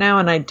number right now,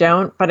 and I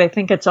don't, but I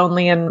think it's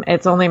only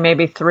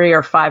maybe 3,000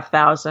 or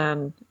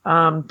 5,000.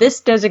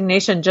 This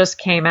designation just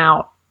came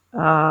out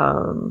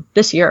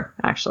this year,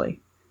 actually.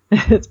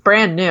 It's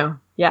brand new.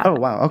 Yeah. Oh,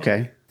 wow.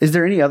 Okay. Is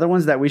there any other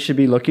ones that we should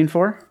be looking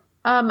for?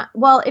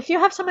 Well, if you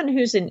have someone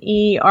who's an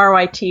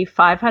ERYT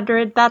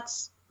 500,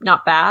 that's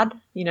not bad.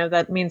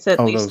 That means at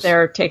least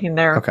they're taking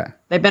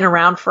they've been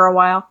around for a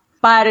while,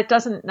 but it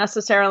doesn't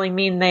necessarily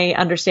mean they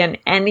understand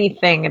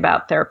anything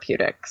about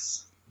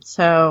therapeutics.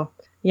 So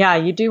yeah,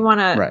 you do want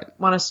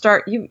to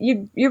start,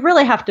 you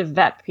really have to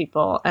vet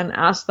people and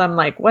ask them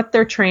like what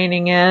their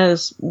training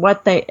is,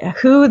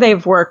 who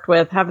they've worked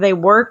with. Have they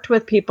worked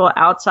with people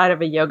outside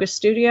of a yoga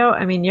studio?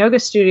 I mean, yoga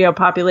studio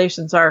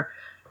populations are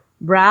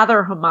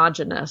rather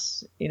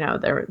homogenous,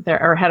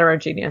 they're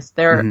heterogeneous.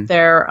 They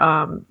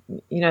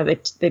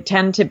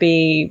tend to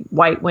be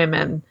white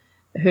women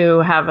who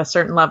have a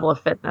certain level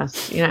of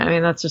fitness.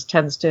 That just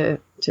tends to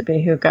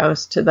be who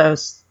goes to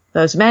those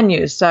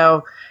venues.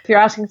 So if you're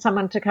asking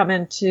someone to come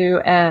into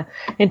a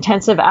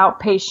intensive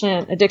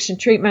outpatient addiction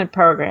treatment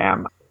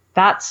program,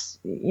 that's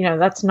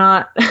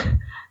not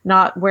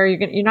where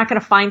you're not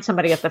going to find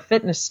somebody at the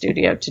fitness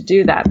studio to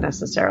do that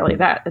necessarily.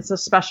 That it's a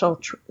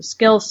special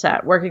skill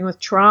set. Working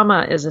with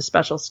trauma is a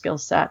special skill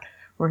set.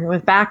 Working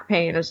with back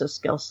pain is a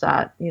skill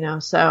set.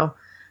 So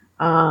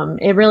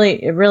it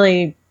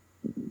really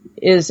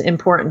is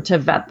important to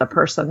vet the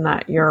person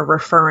that you're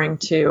referring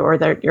to or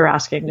that you're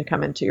asking to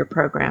come into your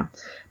program.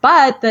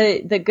 But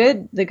the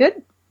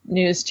good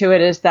news to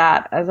it is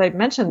that, as I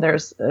mentioned,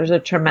 there's a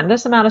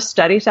tremendous amount of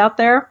studies out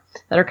there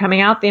that are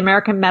coming out. The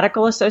American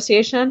Medical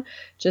Association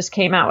just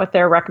came out with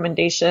their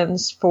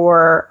recommendations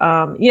for,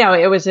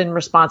 it was in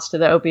response to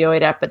the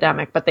opioid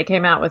epidemic, but they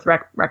came out with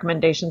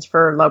recommendations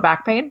for low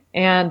back pain,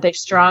 and they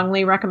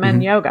strongly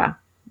recommend yoga.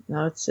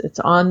 It's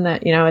on the,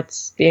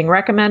 it's being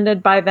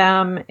recommended by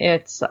them.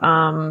 It's,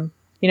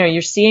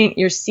 you're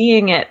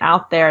seeing it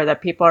out there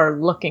that people are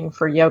looking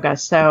for yoga.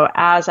 So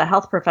as a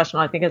health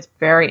professional, I think it's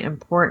very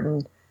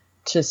important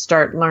to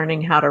start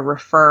learning how to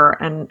refer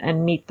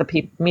and meet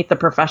the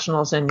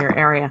professionals in your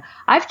area.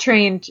 I've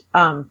trained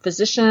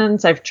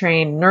physicians, I've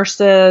trained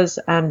nurses,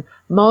 and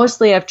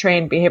mostly I've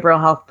trained behavioral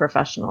health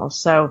professionals.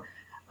 So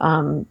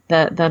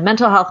the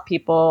mental health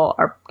people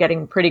are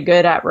getting pretty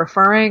good at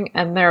referring,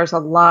 and there's a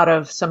lot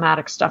of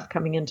somatic stuff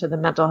coming into the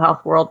mental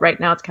health world right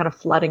now. It's kind of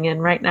flooding in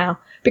right now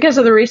because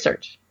of the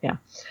research. Yeah.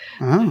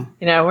 Oh.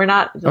 We're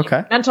not,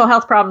 mental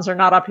health problems are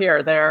not up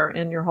here. They're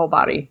in your whole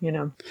body,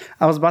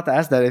 I was about to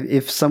ask that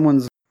if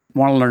someone's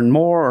want to learn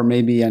more, or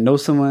maybe I know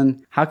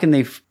someone, how can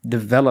they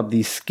develop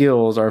these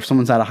skills? Or if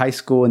someone's out of high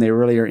school and they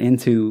really are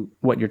into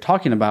what you're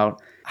talking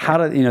about, how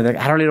do I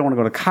really don't want to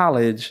go to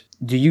college.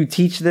 Do you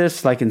teach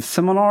this like in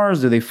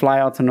seminars? Do they fly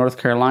out to North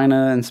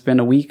Carolina and spend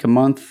a week, a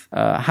month?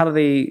 How do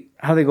they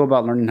go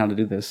about learning how to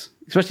do this,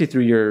 especially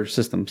through your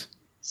systems?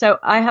 So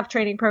I have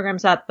training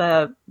programs at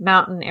the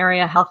Mountain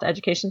Area Health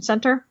Education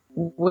Center,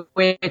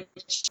 which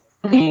is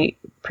the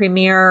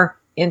premier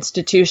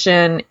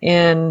institution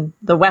in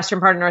the western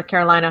part of North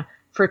Carolina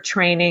for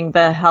training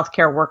the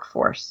healthcare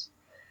workforce.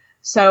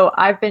 So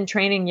I've been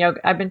training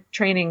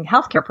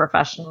healthcare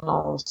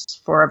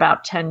professionals for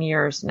about 10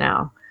 years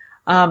now.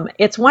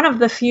 It's one of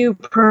the few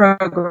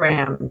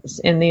programs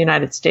in the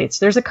United States.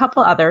 There's a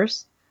couple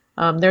others.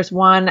 There's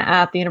one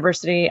at the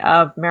University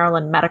of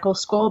Maryland Medical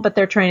School, but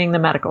they're training the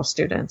medical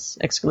students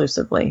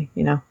exclusively,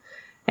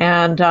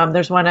 And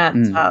there's one at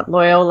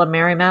Loyola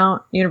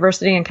Marymount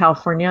University in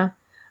California,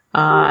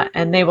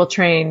 and they will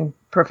train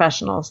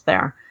professionals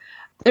there.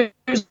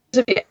 There's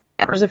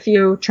a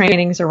few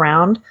trainings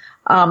around.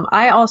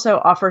 I also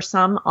offer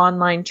some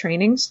online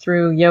trainings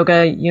through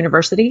Yoga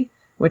University,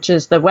 which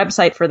is the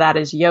website for that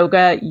is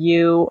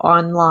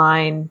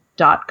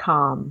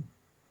yogauonline.com.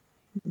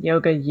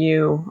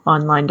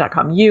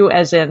 yogauonline.com. U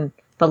as in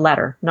the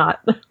letter,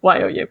 not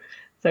Y-O-U.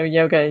 So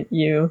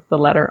yogau, the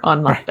letter,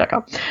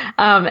 online.com.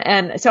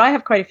 And so I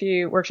have quite a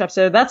few workshops.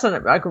 So that's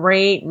a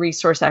great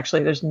resource,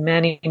 actually. There's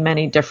many,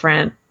 many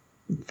different,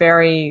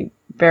 very,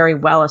 very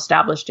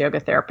well-established yoga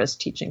therapists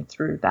teaching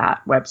through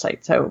that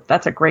website. So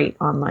that's a great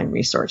online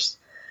resource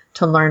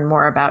to learn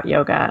more about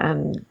yoga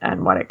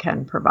and what it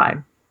can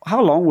provide.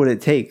 How long would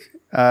it take?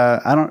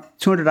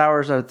 200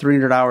 hours or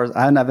 300 hours.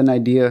 I don't have an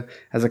idea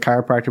as a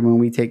chiropractor when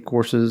we take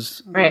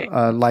courses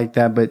like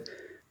that, but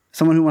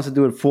someone who wants to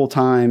do it full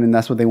time and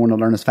that's what they want to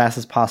learn as fast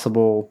as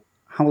possible,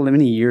 how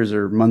many years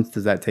or months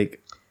does that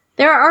take?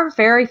 There are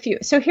very few.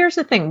 So here's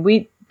the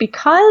thing.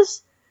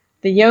 Because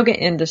the yoga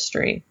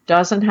industry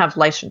doesn't have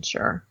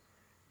licensure,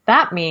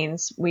 that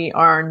means we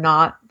are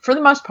not, for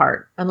the most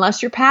part,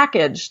 unless you're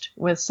packaged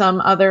with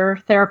some other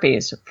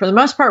therapies, for the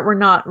most part, we're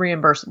not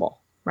reimbursable,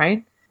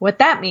 right? What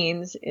that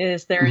means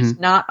is there's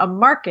not a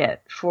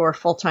market for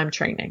full-time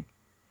training.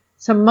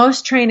 So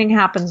most training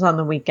happens on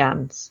the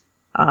weekends.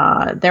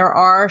 There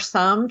are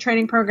some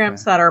training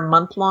programs that are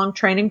month-long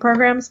training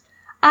programs.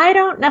 I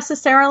don't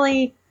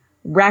necessarily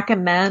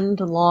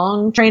recommend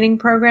long training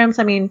programs.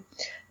 I mean,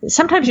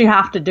 sometimes you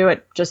have to do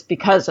it just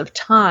because of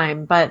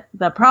time, but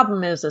the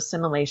problem is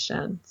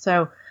assimilation.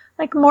 So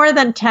like more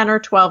than 10 or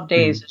 12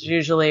 days is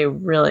usually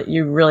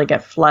you really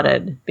get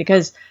flooded,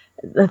 because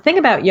the thing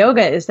about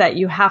yoga is that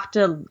you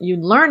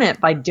learn it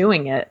by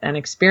doing it and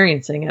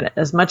experiencing it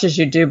as much as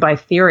you do by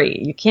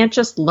theory. You can't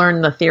just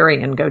learn the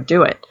theory and go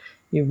do it.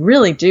 You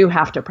really do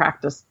have to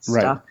practice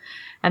stuff. Right.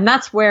 And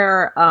that's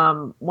where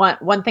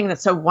one thing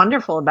that's so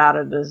wonderful about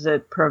it is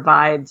it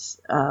provides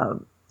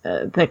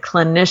the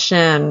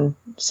clinician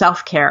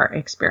self-care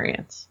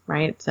experience,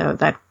 right? So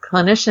that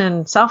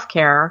clinician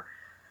self-care,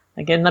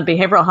 like in the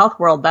behavioral health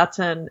world, that's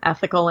an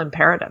ethical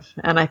imperative.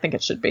 And I think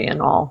it should be in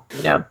all,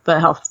 the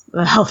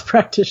health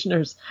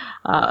practitioners,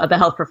 the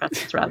health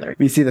professions rather.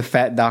 We see the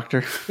fat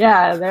doctor.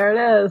 Yeah, there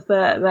it is.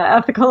 The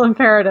ethical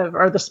imperative,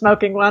 or the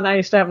smoking one. I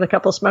used to have a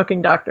couple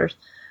smoking doctors,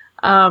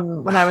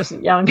 when I was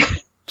young.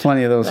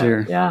 Plenty of those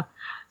here. Yeah.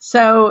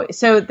 So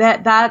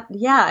that,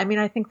 yeah, I mean,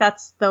 I think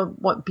that's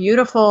what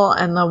beautiful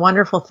and the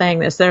wonderful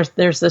thing is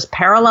there's this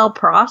parallel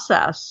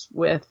process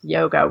with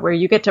yoga where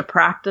you get to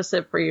practice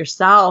it for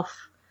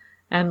yourself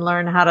and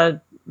learn how to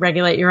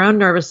regulate your own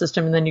nervous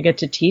system, and then you get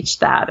to teach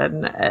that.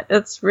 And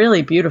it's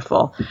really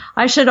beautiful.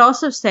 I should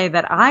also say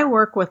that I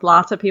work with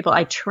lots of people.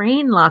 I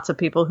train lots of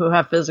people who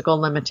have physical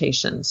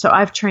limitations. So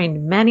I've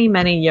trained many,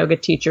 many yoga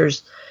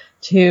teachers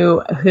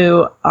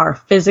who are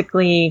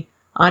physically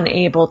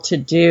unable to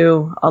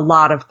do a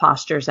lot of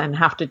postures and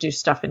have to do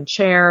stuff in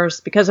chairs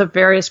because of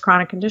various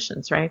chronic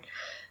conditions, right?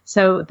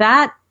 So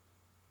that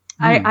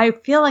I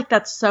feel like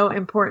that's so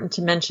important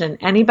to mention.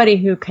 Anybody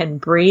who can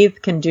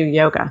breathe can do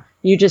yoga.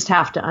 You just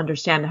have to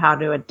understand how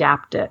to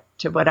adapt it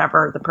to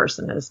whatever the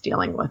person is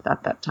dealing with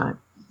at that time.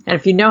 And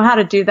if you know how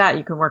to do that,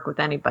 you can work with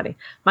anybody.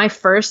 My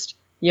first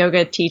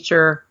yoga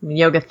teacher,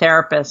 yoga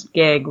therapist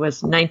gig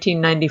was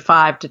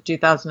 1995 to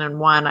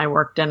 2001. I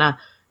worked in a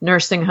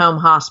nursing home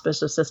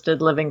hospice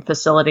assisted living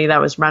facility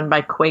that was run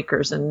by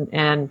Quakers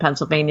in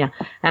Pennsylvania.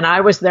 And I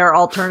was their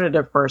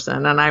alternative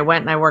person. And I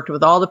went and I worked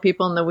with all the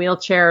people in the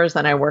wheelchairs,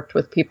 and I worked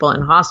with people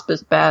in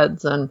hospice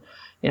beds. And,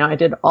 I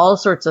did all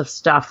sorts of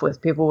stuff with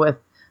people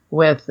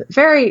with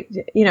very,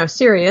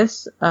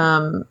 serious,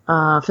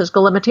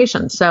 physical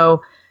limitations.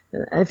 So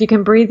if you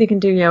can breathe, you can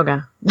do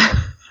yoga.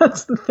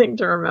 That's the thing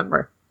to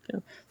remember.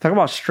 Yeah. Talk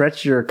about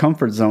stretch your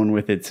comfort zone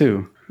with it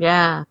too.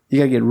 Yeah. You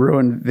got to get real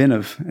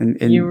inventive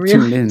and you really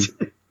tune in.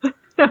 You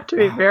have to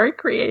be very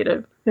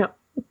creative. Yeah.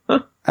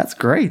 That's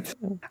great.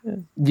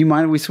 Do you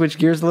mind if we switch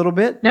gears a little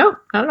bit? No,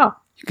 not at all.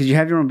 Because you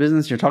have your own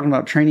business, you're talking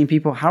about training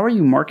people. How are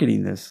you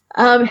marketing this?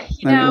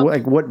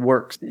 Like what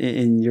works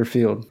in your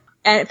field?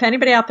 And if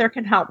anybody out there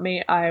can help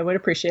me, I would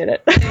appreciate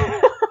it.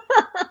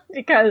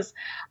 Because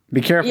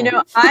be careful.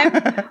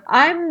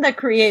 I'm the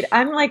creator.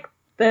 I'm like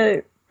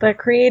the the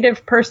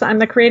creative person. I'm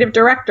the creative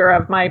director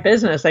of my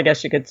business, I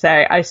guess you could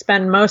say. I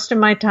spend most of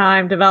my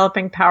time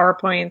developing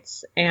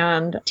PowerPoints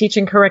and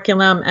teaching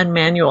curriculum and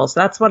manuals.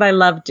 That's what I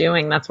love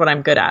doing. That's what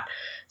I'm good at.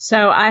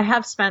 So I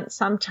have spent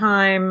some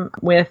time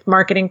with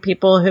marketing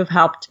people who've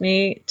helped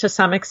me to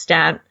some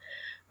extent.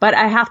 But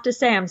I have to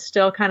say, I'm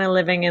still kind of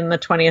living in the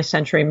 20th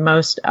century.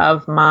 Most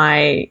of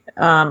my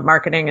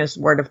marketing is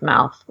word of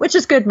mouth, which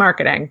is good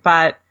marketing.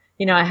 But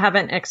I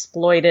haven't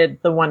exploited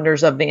the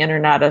wonders of the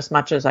internet as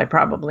much as I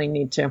probably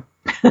need to.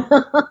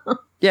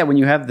 Yeah, when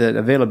you have the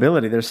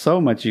availability, there's so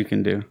much you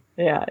can do.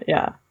 Yeah.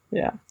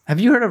 Have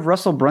you heard of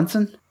Russell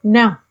Brunson?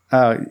 No.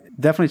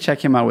 Definitely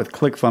check him out with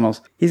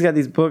ClickFunnels. He's got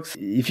these books.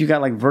 If you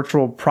got like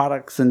virtual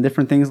products and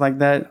different things like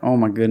that, oh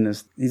my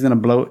goodness,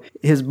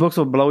 his books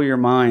will blow your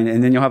mind.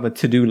 And then you'll have a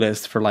to-do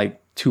list for like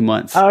 2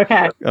 months. Oh,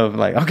 okay. Of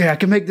like, okay, I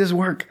can make this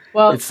work.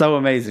 Well, it's so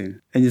amazing.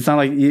 And you sound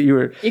like you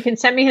were. You can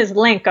send me his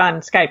link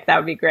on Skype. That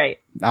would be great.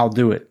 I'll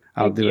do it.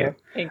 Thank you.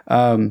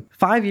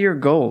 5-year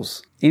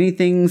goals.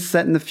 Anything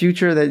set in the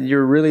future that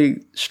you're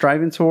really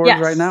striving towards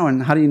right now?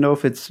 And how do you know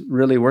if it's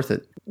really worth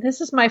it?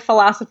 This is my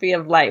philosophy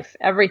of life.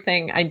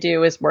 Everything I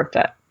do is worth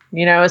it.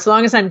 As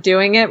long as I'm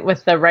doing it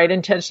with the right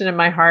intention in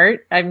my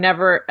heart, I'm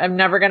never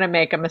going to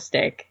make a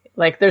mistake.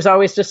 Like there's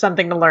always just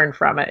something to learn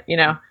from it,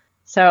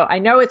 So I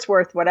know it's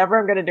worth whatever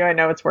I'm going to do. I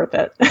know it's worth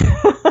it.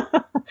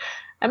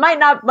 I might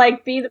not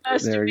be the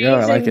most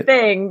amazing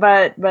thing,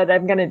 but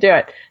I'm going to do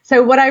it.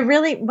 So what I'm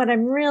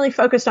really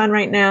focused on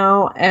right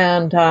now,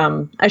 and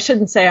I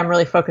shouldn't say I'm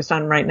really focused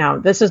on right now.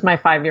 This is my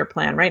 5-year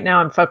plan. Right now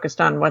I'm focused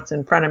on what's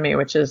in front of me,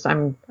 which is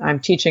I'm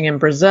teaching in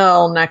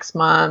Brazil next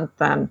month,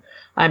 and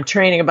I'm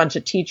training a bunch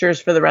of teachers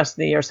for the rest of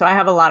the year. So I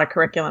have a lot of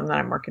curriculum that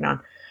I'm working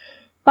on.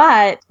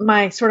 But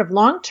my sort of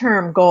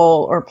long-term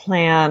goal or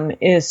plan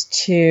is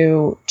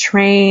to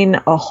train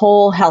a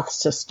whole health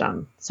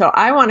system. So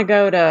I want to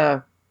go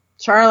to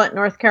Charlotte,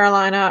 North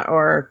Carolina,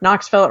 or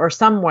Knoxville, or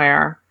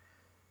somewhere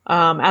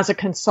as a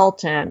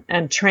consultant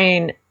and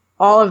train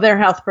all of their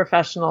health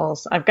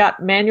professionals. I've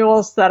got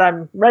manuals that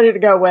I'm ready to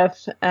go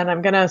with, and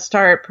I'm going to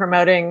start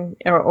promoting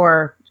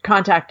or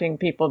contacting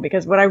people,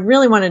 because what I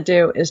really want to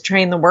do is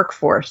train the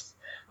workforce.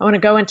 I want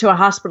to go into a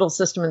hospital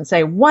system and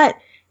say, what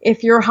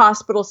if your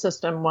hospital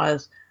system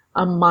was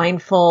a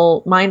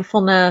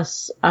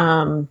mindfulness,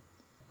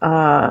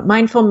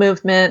 mindful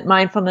movement,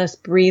 mindfulness,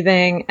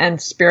 breathing, and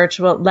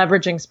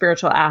leveraging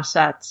spiritual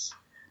assets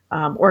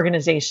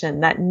organization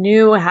that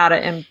knew how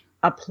to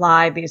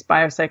apply these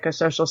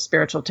biopsychosocial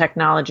spiritual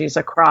technologies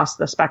across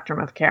the spectrum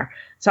of care.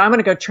 So I'm going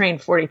to go train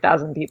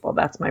 40,000 people.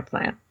 That's my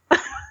plan.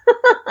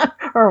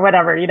 Or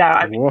whatever,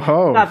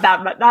 Whoa. not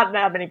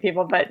that many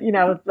people, but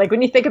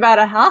when you think about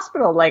a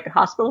hospital,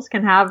 hospitals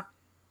can have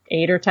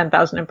 8,000 or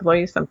 10,000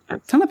 employees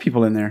sometimes. Ton of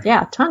people in there.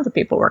 Yeah, tons of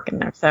people working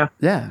there. So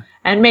yeah.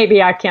 And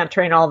maybe I can't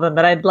train all of them,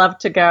 but I'd love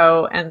to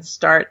go and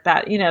start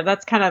that.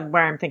 That's kind of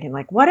where I'm thinking,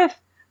 what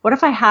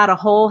if I had a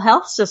whole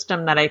health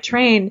system that I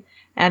trained,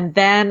 and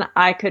then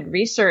I could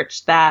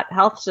research that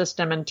health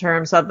system in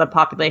terms of the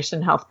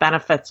population health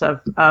benefits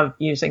of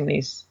using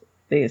these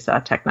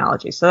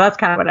technologies. So that's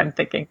kind of what I'm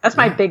thinking. That's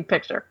my big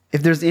picture.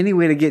 If there's any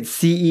way to get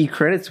CE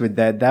credits with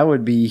that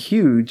would be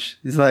huge.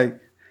 It's like,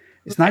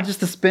 it's not just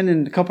to spend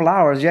in a couple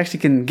hours. You actually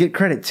can get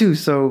credit too.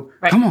 So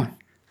Come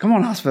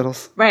on,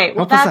 hospitals. Right.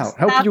 Help us out.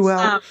 Help you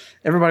out.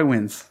 Everybody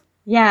wins.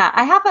 Yeah.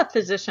 I have a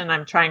physician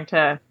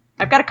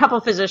I've got a couple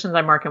of physicians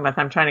I'm working with.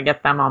 I'm trying to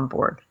get them on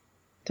board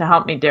to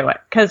help me do it,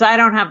 because I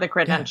don't have the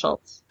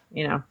credentials,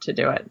 to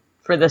do it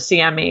for the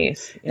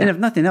CMEs. And if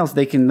nothing else,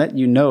 they can let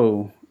you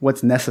know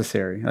what's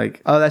necessary.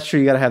 Like, oh, that's true.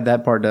 You got to have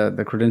that part,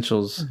 the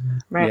credentials. Mm-hmm.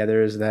 Right. Yeah,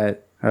 there is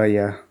that. Oh,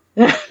 yeah.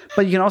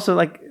 But you can also,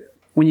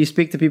 when you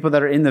speak to people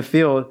that are in the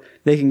field,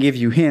 they can give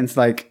you hints.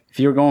 Like, if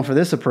you're going for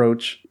this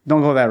approach,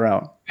 don't go that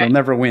route. You'll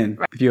never win.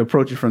 Right. If you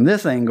approach it from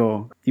this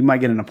angle, you might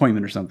get an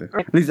appointment or something.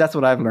 Right. At least that's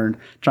what I've learned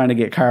trying to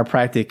get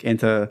chiropractic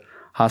into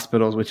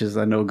hospitals, which is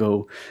a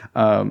no-go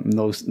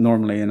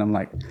normally. And I'm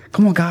like,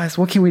 come on, guys,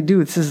 what can we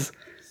do? This is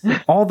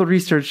all the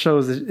research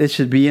shows it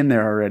should be in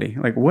there already.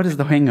 Like, what is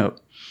the hang-up?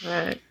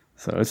 Right.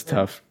 So it's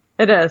tough.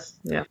 It is,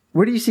 yeah.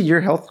 Where do you see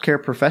your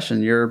healthcare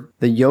profession,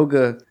 the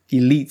yoga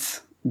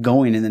elites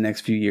going in the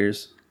next few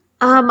years?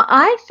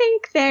 I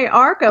think they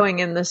are going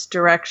in this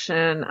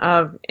direction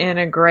of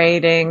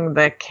integrating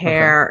the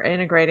care,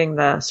 integrating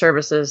the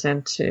services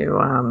into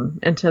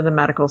the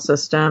medical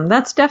system.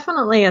 That's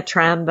definitely a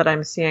trend that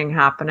I'm seeing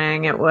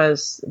happening.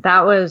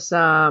 That was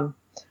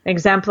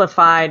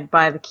exemplified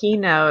by the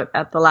keynote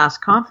at the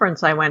last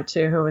conference I went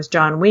to, who was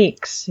John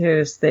Weeks,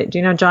 do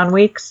you know John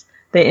Weeks,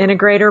 the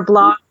Integrator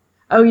blog?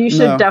 Oh, you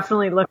should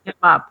definitely look him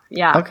up.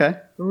 Yeah. Okay.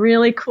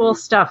 Really cool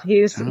stuff.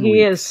 He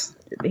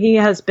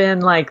has been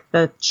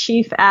the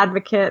chief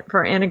advocate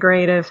for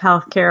integrative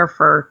healthcare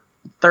for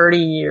 30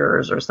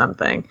 years or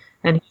something.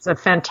 And he's a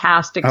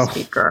fantastic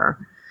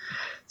speaker.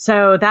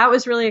 So that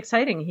was really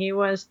exciting. He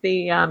was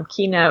the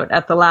keynote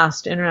at the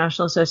last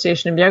International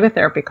Association of Yoga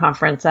Therapy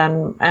conference.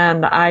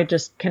 And I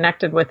just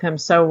connected with him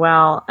so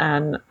well.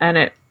 And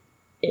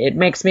it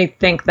makes me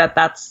think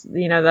that's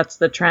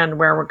the trend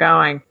where we're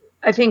going.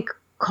 I think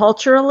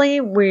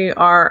culturally, we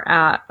are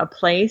at a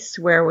place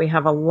where we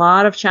have a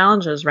lot of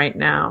challenges right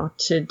now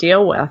to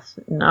deal with,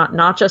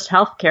 not just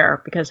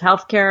healthcare, because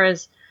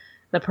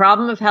the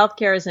problem of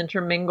healthcare is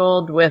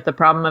intermingled with the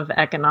problem of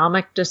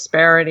economic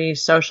disparity,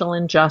 social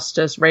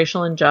injustice,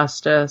 racial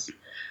injustice.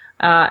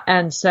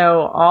 And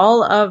so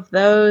all of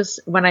those,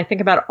 when I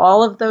think about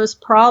all of those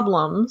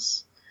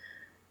problems,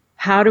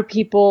 how do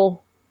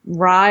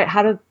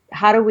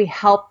we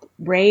help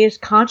raise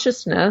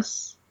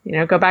consciousness?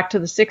 Go back to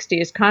the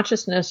 60s.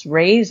 Consciousness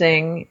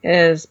raising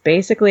is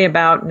basically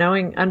about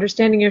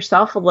understanding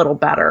yourself a little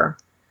better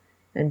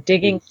and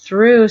digging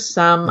through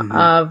some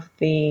of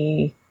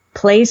the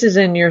places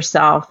in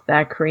yourself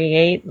that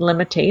create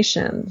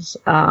limitations,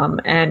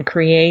 and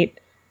create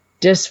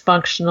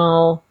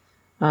dysfunctional,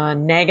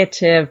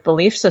 negative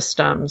belief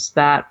systems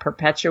that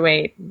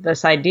perpetuate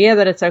this idea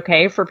that it's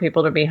okay for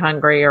people to be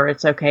hungry, or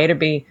it's okay to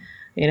be,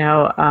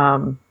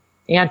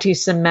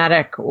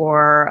 anti-Semitic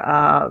or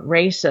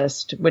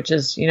racist, which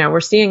is, we're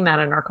seeing that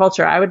in our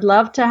culture. I would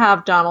love to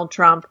have Donald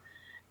Trump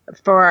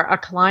for a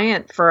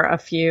client for a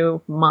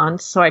few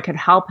months so I could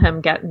help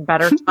him get in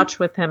better touch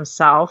with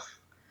himself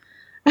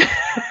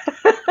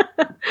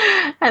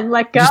and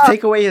let go. Just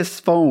take away his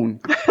phone.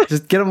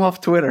 Just get him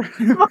off Twitter.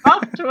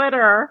 Off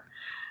Twitter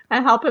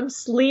and help him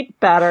sleep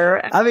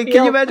better. I mean,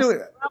 can you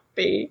imagine?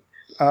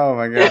 Oh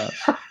my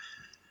gosh.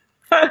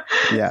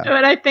 Yeah.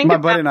 But I think my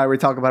buddy and I were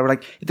talking about it. We're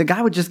like, if the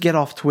guy would just get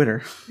off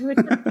Twitter. He would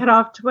just get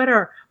off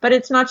Twitter. But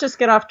it's not just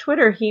get off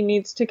Twitter. He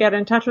needs to get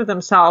in touch with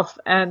himself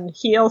and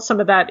heal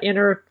some of that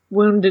inner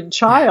wounded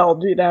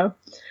child,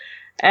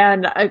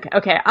 And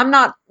okay, I'm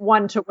not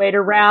one to wait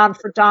around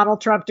for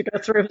Donald Trump to go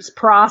through his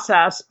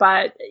process,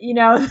 but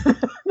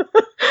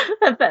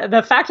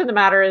the fact of the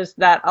matter is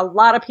that a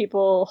lot of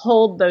people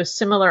hold those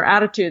similar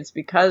attitudes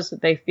because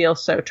they feel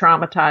so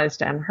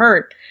traumatized and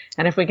hurt.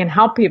 And if we can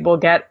help people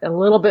get a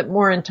little bit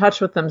more in touch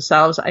with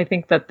themselves, I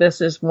think that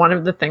this is one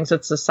of the things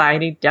that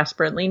society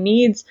desperately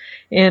needs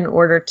in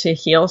order to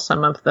heal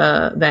some of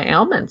the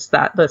ailments,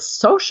 the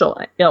social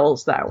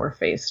ills that we're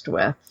faced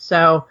with.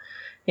 So,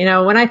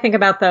 when I think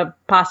about the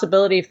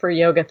possibility for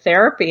yoga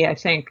therapy, I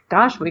think,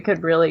 gosh, we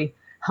could really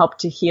help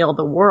to heal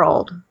the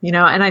world,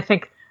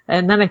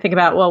 and then I think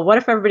about, well, what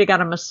if everybody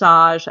got a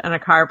massage and a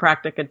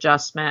chiropractic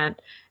adjustment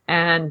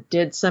and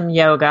did some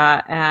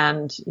yoga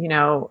and,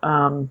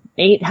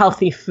 ate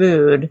healthy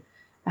food,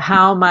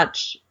 how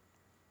much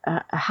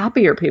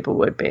happier people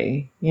would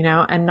be,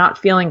 and not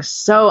feeling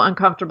so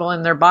uncomfortable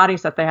in their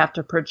bodies that they have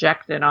to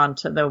project it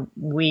onto the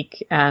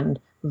weak and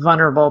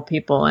vulnerable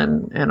people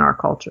in our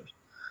cultures.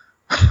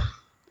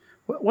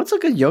 What's a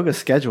good yoga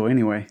schedule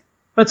anyway?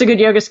 What's a good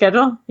yoga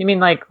schedule? You mean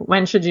like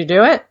when should you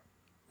do it?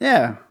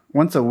 Yeah.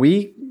 Once a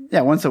week.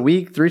 Yeah. Once a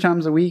week, 3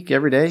 times a week,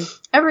 every day.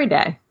 Every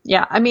day.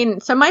 Yeah. I mean,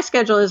 so my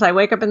schedule is I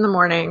wake up in the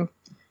morning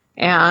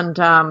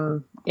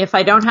and, if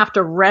I don't have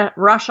to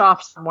rush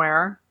off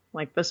somewhere,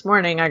 like this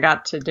morning, I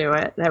got to do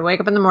it. I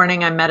wake up in the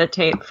morning, I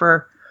meditate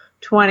for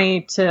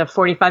 20 to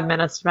 45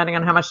 minutes, depending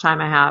on how much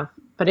time I have.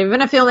 But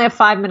even if you only have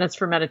 5 minutes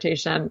for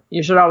meditation,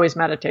 you should always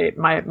meditate.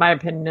 My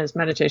opinion is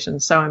meditation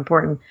is so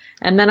important.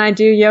 And then I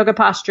do yoga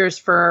postures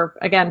for,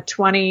 again,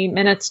 20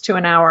 minutes to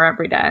an hour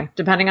every day,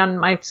 depending on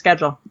my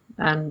schedule.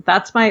 And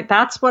that's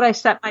what I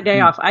set my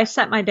day off. I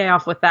set my day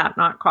off with that,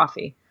 not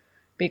coffee,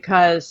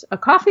 because a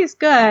coffee's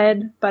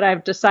good, but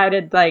I've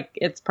decided like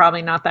it's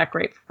probably not that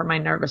great for my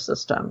nervous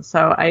system.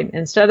 So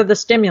instead of the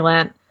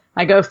stimulant,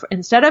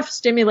 instead of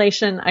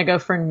stimulation, I go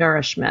for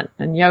nourishment,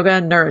 and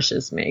yoga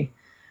nourishes me.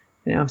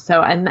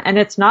 So, and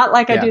it's not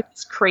like I do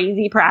this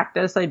crazy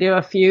practice. I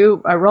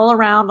roll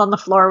around on the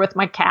floor with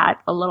my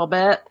cat a little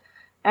bit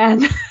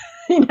and,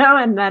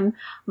 and then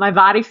my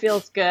body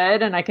feels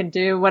good and I can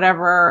do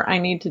whatever I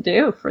need to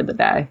do for the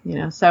day,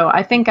 So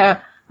I think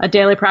a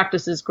daily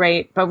practice is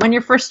great, but when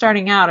you're first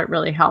starting out, it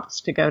really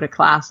helps to go to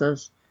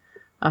classes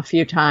a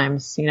few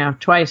times,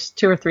 twice,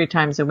 2 or 3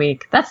 times a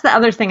week. That's the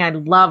other thing I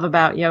love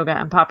about yoga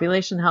and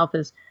population health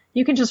is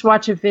you can just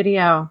watch a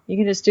video. You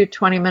can just do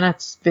 20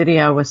 minutes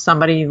video with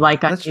somebody you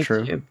like on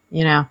YouTube. True.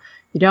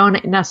 You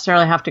don't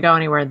necessarily have to go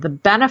anywhere. The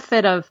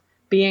benefit of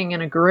being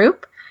in a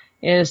group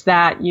is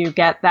that you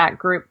get that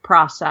group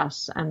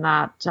process and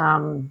that,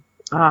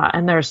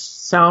 and there's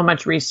so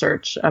much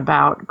research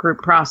about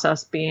group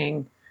process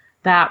being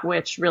that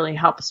which really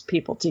helps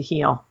people to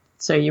heal.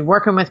 So you're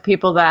working with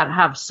people that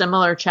have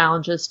similar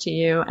challenges to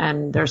you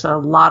and there's a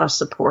lot of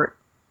support.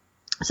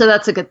 So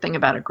that's a good thing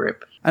about a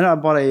group. I know I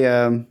bought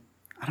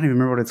I don't even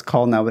remember what it's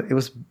called now, but it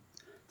was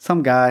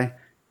some guy.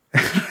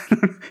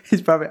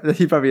 he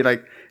probably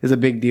like is a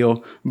big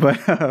deal,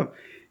 but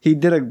he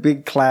did a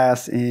big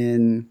class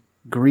in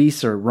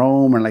Greece or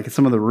Rome or like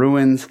some of the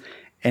ruins,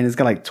 and it's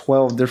got like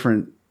 12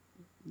 different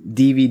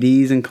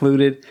DVDs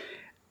included.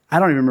 I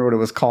don't even remember what it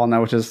was called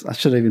now, which is I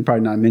should have even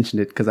probably not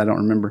mentioned it because I don't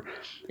remember.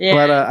 Yeah.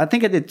 But I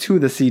think I did 2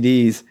 of the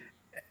CDs.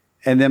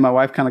 And then my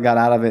wife kind of got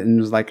out of it and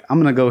was like,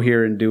 I'm going to go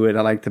here and do it.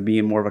 I like to be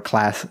in more of a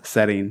class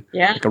setting,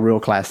 like a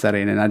real class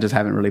setting. And I just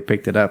haven't really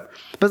picked it up.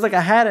 But it's like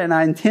I had it and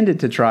I intended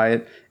to try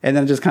it. And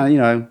then just kind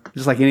of,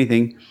 just like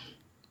anything,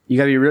 You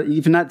got to be real.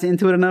 If you're not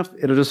into it enough,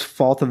 it'll just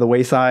fall to the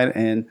wayside.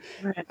 And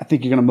Right. I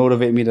think you're going to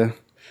motivate me to at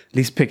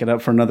least pick it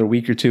up for another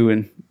week or two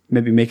and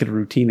maybe make it a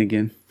routine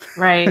again.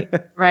 Right.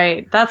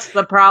 Right. That's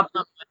the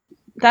problem.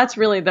 That's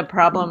really the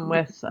problem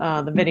with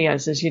the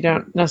videos is you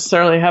don't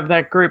necessarily have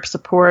that group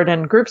support,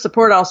 and group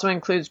support also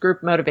includes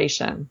group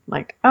motivation.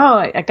 Like, oh,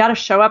 I got to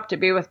show up to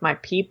be with my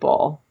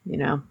people,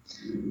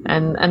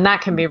 and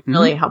that can be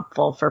really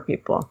helpful for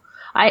people.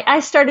 I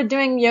started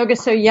doing yoga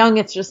so young;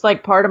 it's just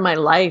like part of my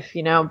life,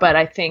 But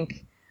I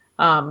think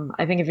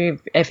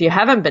if you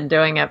haven't been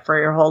doing it for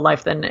your whole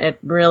life, then it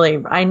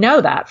really, I know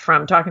that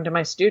from talking to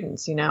my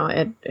students,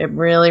 it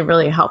really,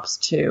 really helps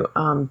to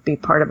be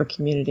part of a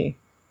community.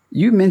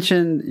 You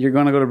mentioned you're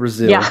going to go to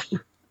Brazil,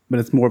 but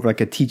it's more of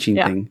like a teaching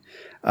thing.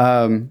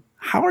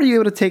 How are you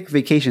able to take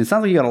vacation? It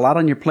sounds like you got a lot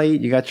on your plate.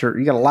 You got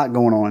a lot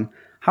going on.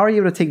 How are you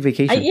able to take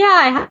vacation?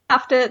 I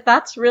have to.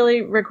 That's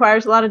really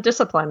requires a lot of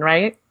discipline,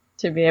 right?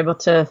 To be able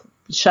to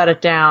shut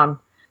it down.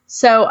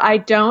 So I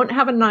don't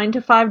have a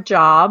 9-to-5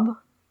 job.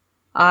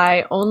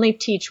 I only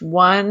teach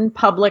one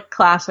public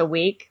class a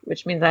week,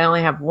 which means I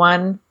only have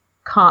one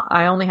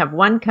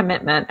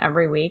commitment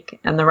every week,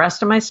 and the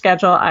rest of my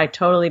schedule I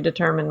totally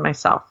determine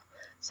myself.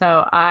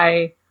 So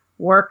I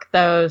work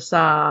those.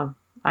 I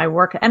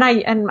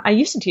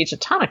used to teach a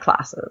ton of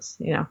classes,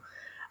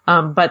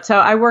 but so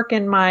I work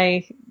in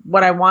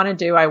what I want to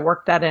do. I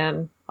work that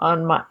in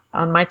on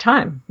my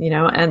time,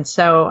 and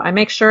so I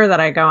make sure that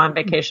I go on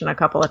vacation a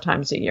couple of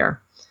times a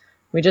year.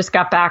 We just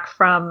got back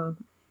from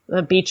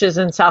the beaches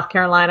in South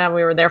Carolina.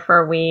 We were there for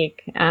a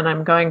week, and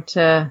I'm going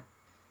to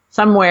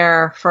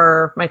somewhere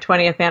for my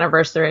 20th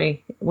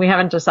anniversary. We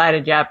haven't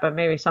decided yet, but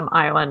maybe some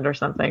island or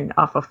something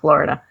off of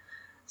Florida.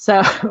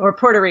 So, or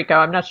Puerto Rico,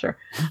 I'm not sure.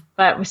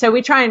 But so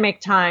we try and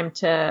make time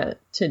to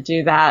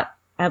do that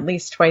at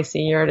least twice a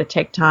year, to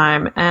take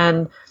time.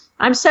 And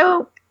I'm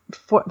so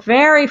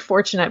very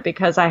fortunate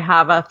because I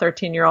have a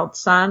 13-year-old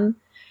son,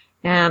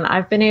 and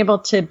I've been able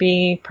to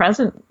be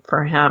present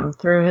for him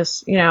through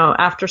his,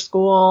 after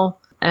school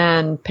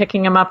and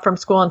picking him up from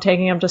school and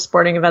taking him to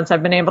sporting events.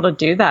 I've been able to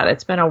do that.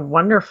 It's been a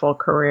wonderful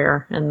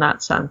career in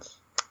that sense.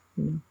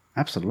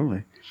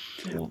 Absolutely.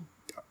 Yeah.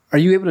 Are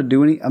you able to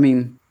do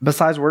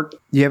besides work, do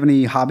you have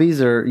any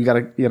hobbies, or you got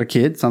a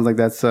kid? Sounds like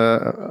that's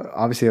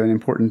obviously an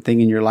important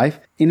thing in your life.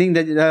 Anything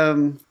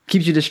that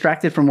keeps you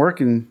distracted from work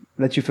and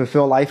lets you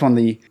fulfill life on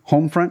the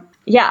home front?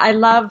 Yeah,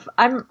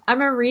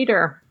 I'm a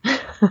reader.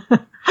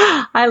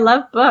 I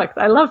love books.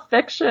 I love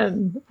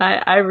fiction.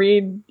 I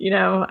read,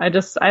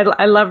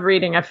 I love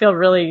reading. I feel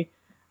really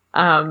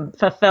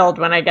fulfilled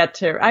when I get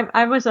to,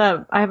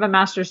 I have a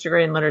master's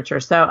degree in literature,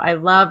 so I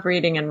love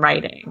reading and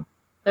writing.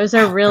 Those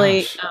are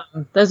really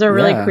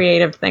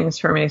creative things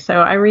for me. So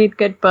I read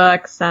good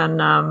books,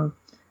 and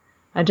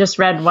I just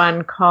read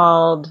one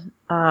called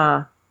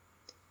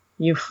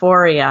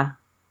Euphoria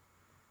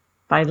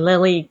by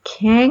Lily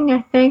King,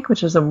 I think,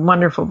 which is a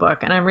wonderful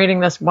book. And I'm reading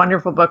this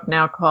wonderful book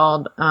now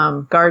called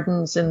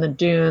Gardens in the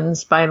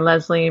Dunes by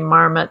Leslie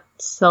Marmot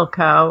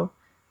Silko.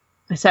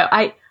 So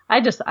I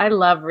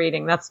love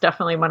reading. That's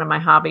definitely one of my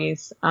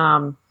hobbies.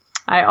 I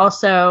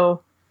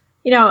also,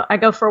 I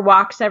go for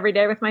walks every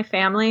day with my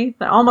family.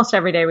 Almost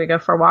every day we go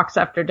for walks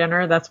after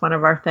dinner. That's one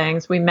of our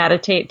things. We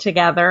meditate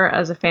together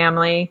as a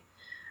family.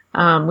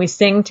 We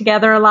sing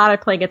together a lot. I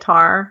play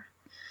guitar.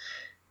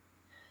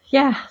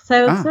 Yeah.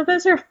 So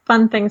those are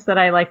fun things that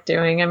I like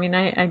doing.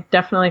 I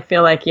definitely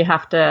feel like you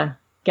have to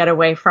get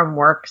away from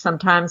work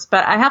sometimes,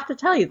 but I have to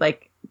tell you,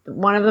 like,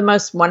 one of the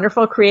most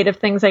wonderful creative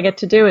things I get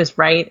to do is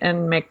write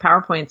and make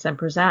PowerPoints and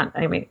present.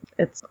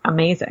 It's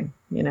amazing,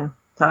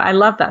 So I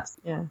love that.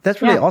 Yeah.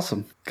 That's really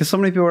awesome. Because so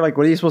many people are like,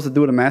 what are you supposed to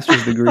do with a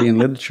master's degree in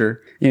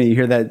literature? You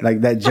hear that,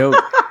 like, that joke.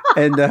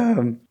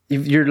 And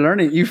you're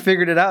learning, you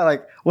figured it out.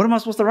 Like, what am I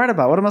supposed to write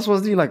about? What am I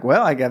supposed to do? Like,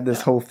 well, I got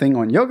this whole thing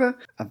on yoga.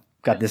 I've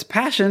got this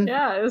passion.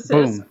 Yeah, it was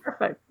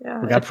perfect. Yeah,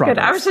 we got good.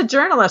 I was a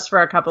journalist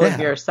for a couple of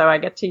years, so I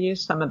get to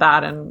use some of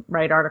that and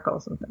write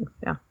articles and things.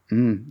 Yeah.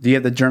 Do you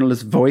have the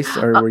journalist voice,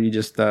 or were you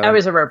just... I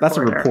was a reporter. That's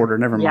a reporter,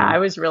 never mind. Yeah, I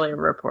was really a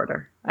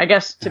reporter. I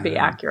guess, to be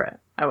accurate,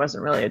 I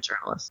wasn't really a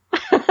journalist.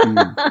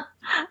 I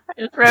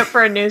just wrote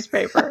for a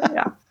newspaper,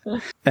 yeah.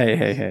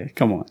 Hey,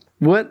 come on.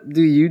 What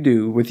do you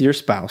do with your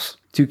spouse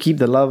to keep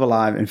the love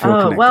alive and feel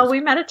connected? Well, we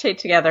meditate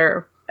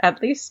together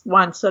at least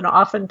once and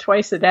often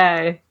twice a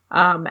day.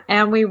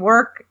 And we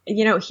work,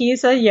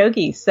 he's a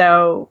yogi,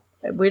 so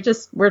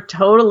we're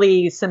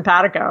totally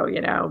simpatico,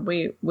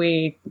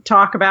 we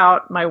talk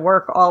about my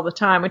work all the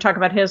time. We talk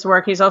about his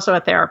work. He's also a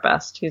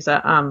therapist. He's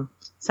a,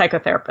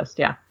 psychotherapist.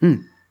 Yeah.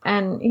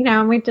 And,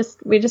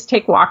 we just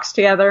take walks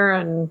together,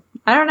 and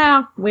I don't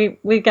know,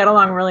 we get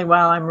along really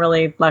well. I'm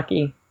really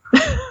lucky.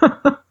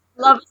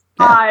 Love is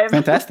alive.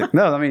 Fantastic.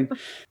 No, it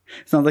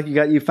sounds like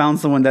you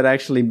found someone that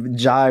actually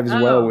jives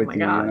well with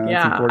you. Oh my God.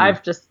 Yeah.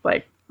 I've just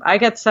I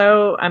get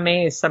so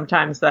amazed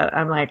sometimes that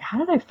I'm like, how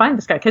did I find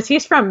this guy? Because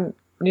he's from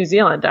New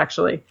Zealand,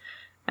 actually.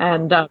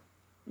 And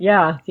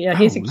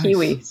he's a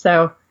Kiwi.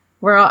 So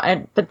we're all,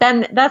 but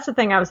then that's the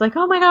thing. I was like,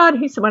 oh my God,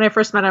 when I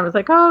first met him, I was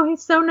like, oh,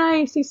 he's so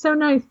nice. He's so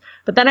nice.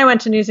 But then I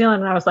went to New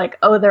Zealand and I was like,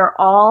 oh, they're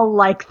all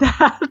like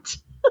that.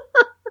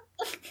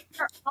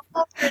 They're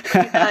all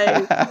really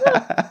nice.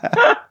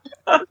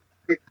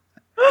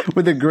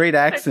 With a great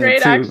accent,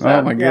 great too. accent.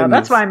 Oh, my goodness. Yeah,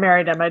 that's why I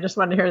married him. I just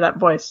wanted to hear that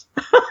voice.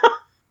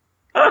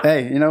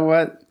 Hey, you know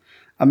what?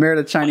 I married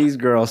a Chinese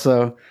girl,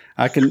 so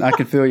I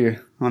can feel you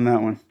on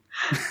that one.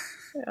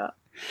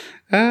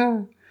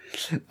 Yeah.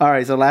 All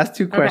right, so last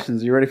two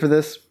questions. Okay. You ready for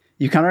this?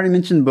 You kind of already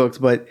mentioned books,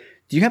 but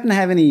do you happen to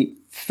have any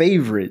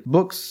favorite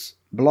books,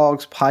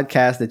 blogs,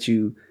 podcasts that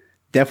you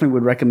definitely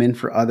would recommend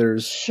for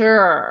others?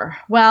 Sure.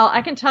 Well,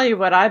 I can tell you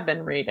what I've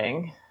been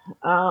reading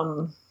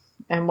and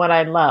what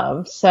I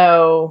love.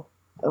 So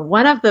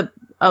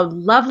a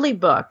lovely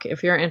book,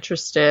 if you're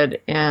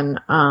interested in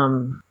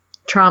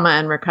trauma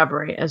and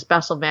recovery, is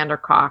Bessel van der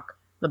Kolk,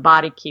 The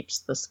Body Keeps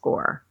the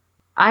Score.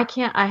 I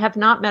have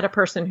not met a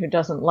person who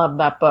doesn't love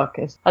that book.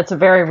 That's a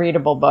very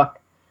readable book.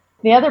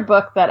 The other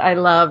book that I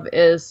love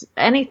is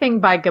anything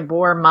by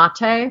Gabor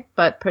Mate,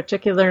 but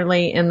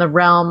particularly in the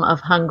realm of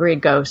hungry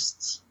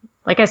ghosts.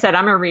 Like I said,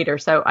 I'm a reader,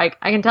 so I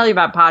can tell you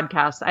about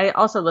podcasts. I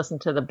also listen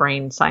to the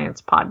Brain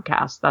Science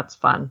podcast. That's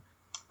fun.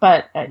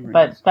 But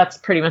that's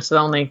pretty much the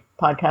only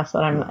podcast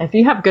that if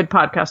you have good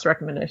podcast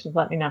recommendations,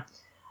 let me know.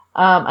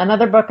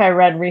 Another book I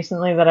read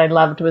recently that I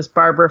loved was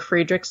Barbara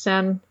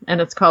Friedrichsen,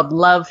 and it's called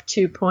Love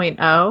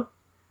 2.0.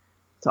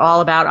 It's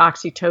all about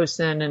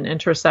oxytocin and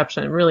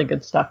interoception. Really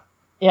good stuff.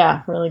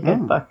 Yeah, really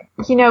good book.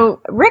 You know,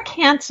 Rick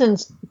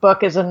Hanson's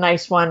book is a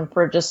nice one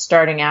for just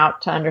starting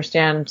out to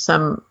understand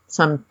some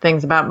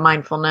things about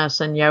mindfulness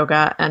and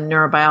yoga and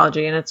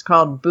neurobiology, and it's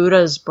called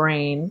Buddha's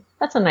Brain.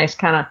 That's a nice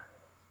kind of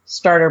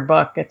starter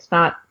book. It's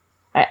not,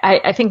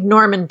 I think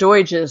Norman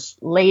Doidge's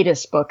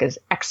latest book is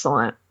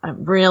excellent,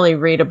 really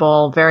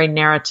readable, very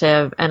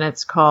narrative, and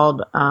it's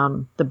called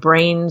The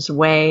Brain's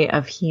Way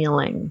of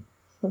Healing.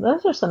 So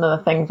those are some of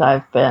the things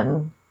I'll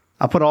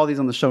put all these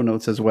on the show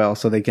notes as well,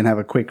 so they can have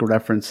a quick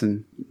reference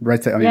and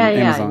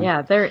Amazon.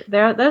 Yeah.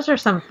 Those are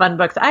some fun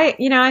books.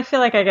 I feel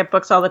like I get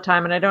books all the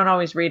time, and I don't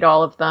always read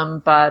all of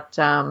them, but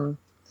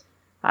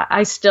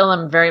I still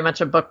am very much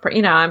a book.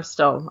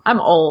 I'm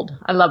old.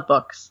 I love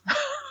books.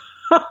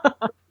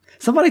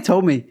 Somebody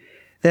told me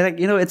that,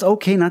 it's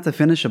okay not to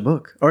finish a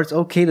book, or it's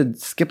okay to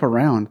skip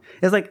around.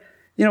 It's like,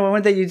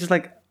 one day you just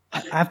like,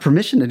 I have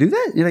permission to do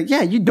that? You're like,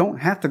 yeah, you don't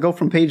have to go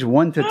from page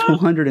 1 to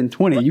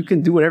 220. You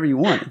can do whatever you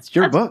want. It's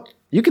your book.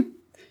 You don't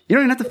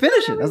even have to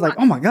finish it. I was like,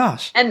 oh my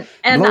gosh. And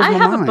I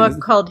have a book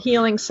called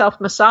Healing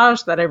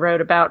Self-Massage that I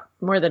wrote about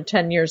more than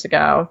 10 years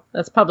ago.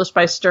 That's published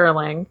by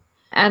Sterling.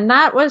 And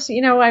that was,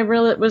 I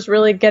was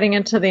really getting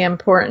into the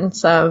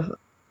importance of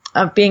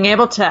being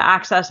able to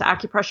access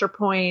acupressure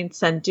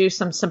points and do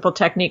some simple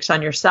techniques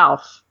on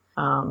yourself.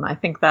 I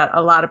think that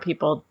a lot of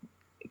people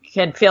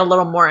can feel a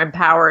little more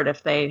empowered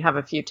if they have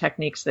a few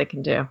techniques they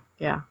can do.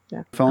 Yeah.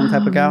 Phone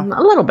type of gal?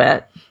 A little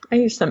bit. I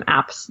use some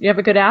apps. You have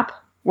a good app?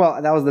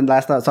 Well, that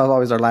was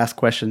always our last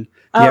question.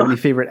 Do you have any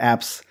favorite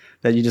apps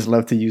that you just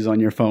love to use on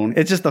your phone?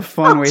 It's just a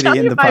fun way to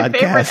end the podcast. My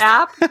favorite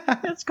app?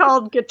 It's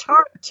called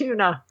Guitar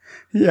Tuna.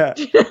 Yeah.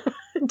 Do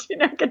you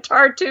know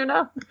Guitar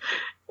Tuna?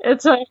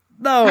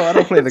 No, I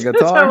don't play the guitar.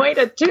 It's a way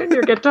to tune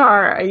your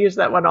guitar. I use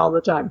that one all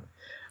the time.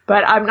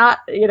 But I'm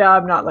not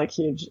like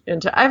huge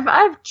into.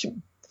 I've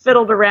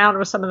fiddled around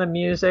with some of the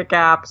music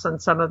apps and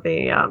some of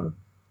the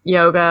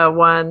yoga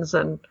ones,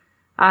 and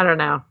I don't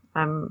know.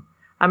 I'm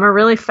a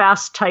really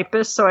fast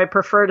typist, so I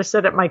prefer to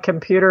sit at my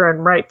computer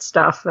and write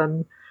stuff,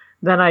 and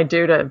than I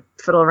do to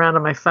fiddle around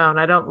on my phone.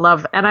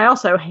 And I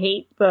also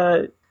hate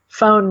the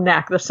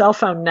cell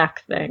phone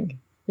neck thing.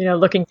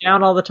 Looking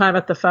down all the time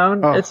at the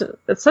phone. Oh. It's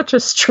such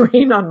a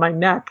strain on my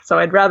neck. So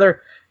I'd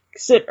rather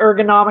sit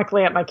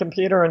ergonomically at my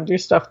computer and do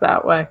stuff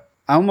that way.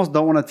 I almost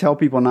don't want to tell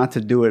people not to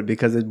do it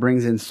because it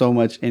brings in so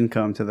much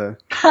income to the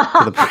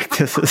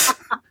practices.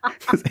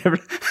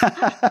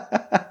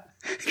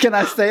 Can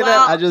I say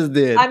that? I just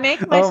did. I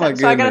make my son,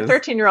 so I got a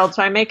 13-year-old,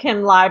 so I make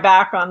him lie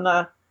back on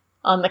the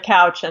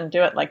couch and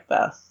do it like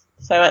this.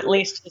 So at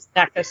least his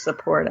neck is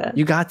supported.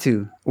 You got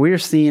to. We're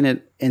seeing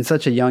it in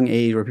such a young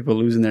age where people are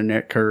losing their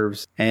neck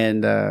curves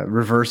and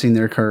reversing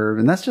their curve.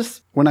 And that's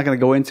just, we're not going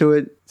to go into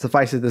it.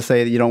 Suffice it to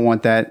say that you don't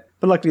want that.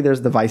 But luckily there's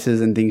devices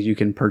and things you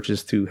can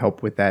purchase to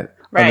help with that.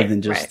 Other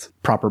than just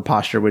proper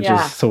posture, which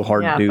is so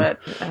hard to do. But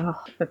I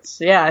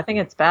think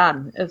it's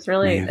bad. It's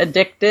really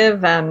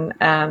addictive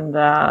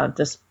and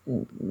just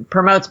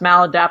promotes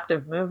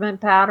maladaptive movement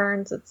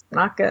patterns. It's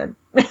not good.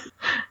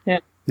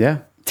 Yeah.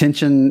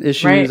 Tension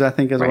issues, I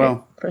think, as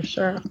well. For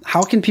sure.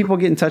 How can people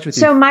get in touch with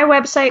you? So my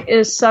website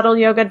is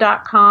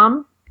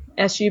subtleyoga.com,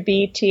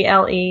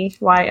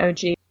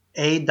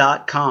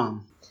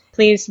 SUBTLEYOGA.com.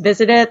 Please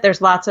visit it.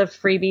 There's lots of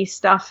freebie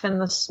stuff in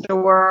the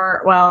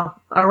store.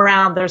 Well,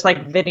 around there's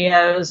like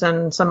videos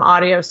and some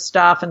audio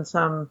stuff and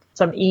some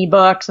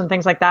ebooks and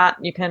things like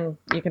that you can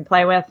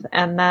play with.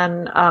 And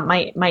then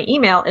my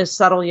email is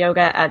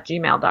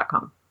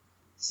subtleyoga@gmail.com.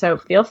 So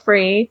feel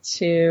free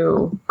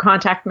to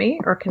contact me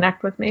or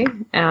connect with me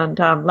and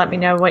let me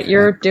know what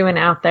you're doing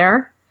out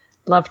there.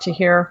 love to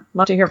hear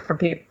from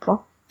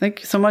people.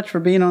 Thank you so much for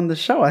being on the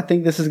show. I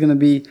think this is going to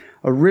be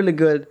a really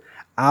good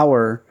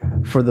hour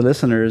for the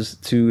listeners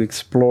to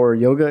explore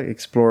yoga,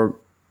 explore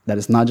that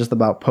it's not just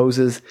about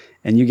poses.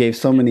 And you gave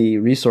so many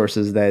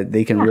resources that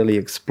they can really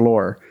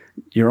explore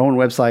your own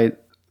website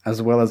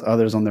as well as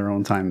others on their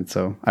own time.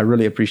 So I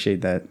really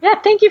appreciate that. Yeah,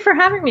 thank you for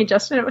having me,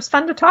 Justin. It was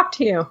fun to talk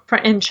to you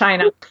in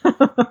China.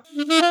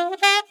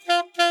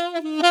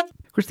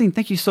 Kristine,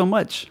 thank you so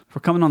much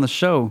for coming on the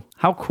show.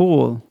 How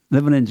cool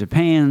living in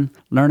Japan,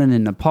 learning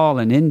in Nepal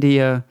and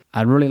India.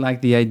 I really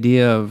like the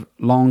idea of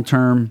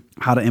long-term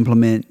how to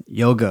implement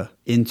yoga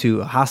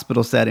into a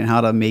hospital setting,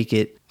 how to make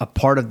it a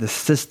part of the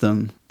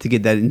system to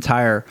get that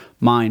entire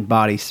mind,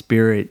 body,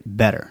 spirit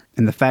better.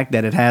 And the fact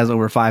that it has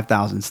over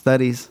 5,000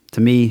 studies,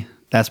 to me,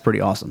 that's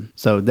pretty awesome.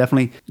 So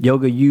definitely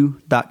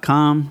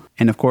yogau.com.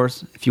 And of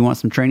course, if you want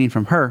some training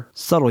from her,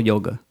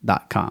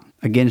 subtleyoga.com.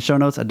 Again, show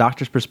notes at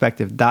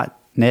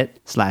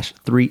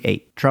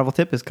doctorsperspective.net/38. Travel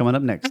tip is coming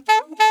up next.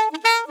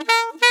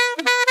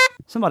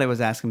 Somebody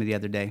was asking me the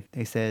other day,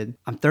 they said,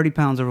 I'm 30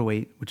 pounds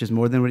overweight, which is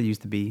more than what it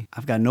used to be.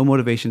 I've got no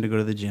motivation to go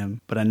to the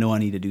gym, but I know I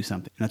need to do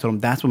something. And I told them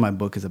that's what my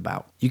book is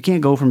about. You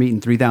can't go from eating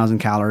 3,000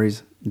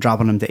 calories,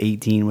 dropping them to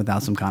 18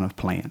 without some kind of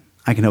plan.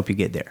 I can help you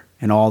get there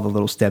and all the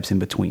little steps in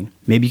between.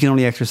 Maybe you can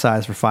only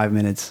exercise for 5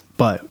 minutes,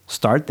 but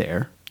start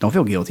there. Don't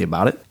feel guilty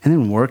about it. And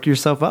then work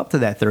yourself up to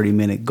that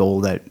 30-minute goal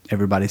that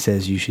everybody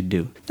says you should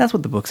do. That's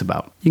what the book's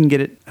about. You can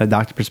get it at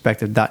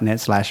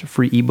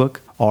doctorperspective.net/free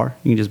ebook, or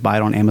you can just buy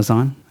it on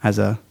Amazon as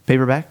a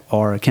paperback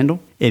or a Kindle.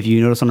 If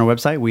you notice on our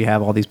website, we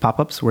have all these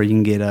pop-ups where you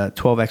can get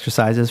 12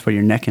 exercises for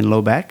your neck and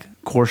low back,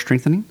 core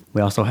strengthening.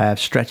 We also have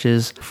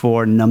stretches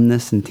for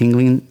numbness and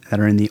tingling that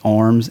are in the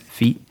arms,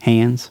 feet,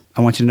 hands.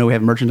 I want you to know we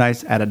have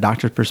merchandise at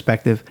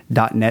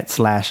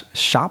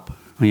doctorperspective.net/shop.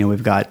 You know,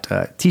 we've got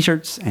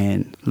t-shirts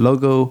and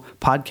logo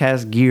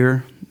podcast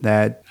gear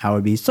that I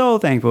would be so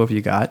thankful if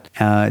you got.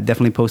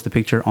 Definitely post a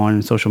picture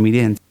on social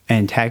media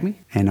and tag me,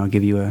 and I'll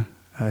give you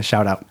a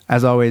shout out.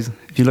 As always,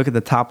 if you look at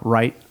the top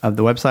right of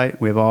the website,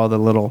 we have all the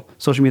little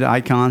social media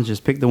icons.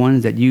 Just pick the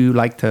ones that you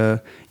like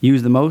to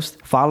use the most.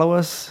 Follow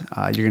us.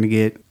 You're going to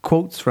get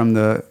quotes from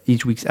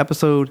each week's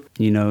episode.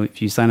 You know,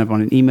 if you sign up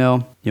on an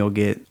email, you'll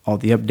get all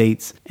the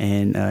updates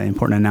and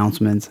important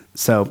announcements.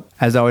 So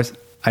as always,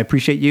 I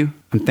appreciate you.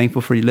 I'm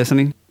thankful for you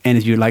listening. And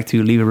if you'd like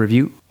to leave a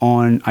review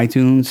on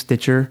iTunes,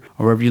 Stitcher,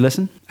 or wherever you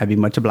listen, I'd be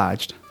much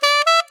obliged.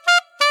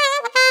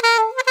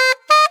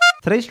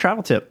 Today's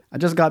travel tip. I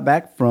just got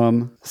back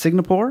from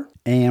Singapore,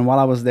 and while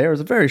I was there, it was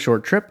a very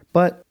short trip,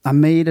 but I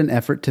made an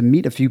effort to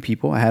meet a few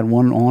people. I had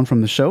one on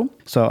from the show,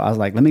 so I was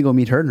like, let me go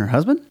meet her and her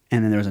husband.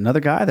 And then there was another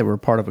guy that were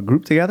part of a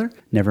group together.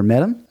 Never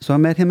met him, so I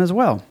met him as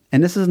well.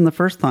 And this isn't the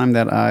first time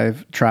that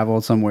I've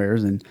traveled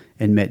somewheres and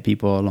met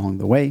people along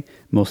the way.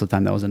 Most of the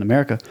time that was in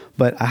America.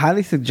 But I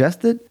highly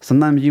suggest it.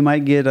 Sometimes you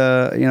might get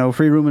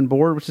free room and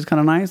board, which is kind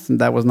of nice. And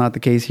that was not the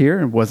case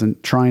here. I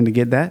wasn't trying to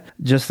get that.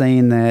 Just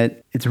saying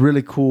that it's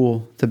really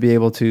cool to be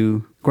able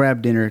to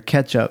grab dinner,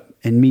 catch up,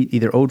 and meet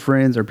either old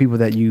friends or people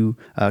that you,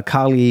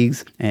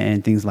 colleagues,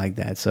 and things like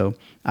that. So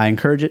I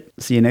encourage it.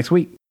 See you next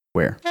week.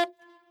 Where?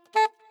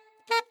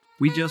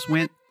 We just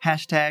went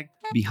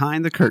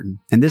 #behind the curtain,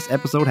 and this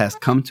episode has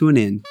come to an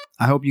end.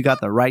 I hope you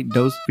got the right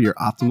dose for your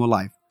optimal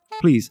life.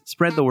 Please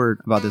spread the word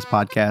about this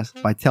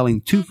podcast by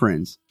telling 2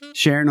 friends,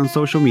 sharing on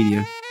social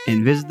media,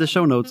 and visit the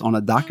show notes on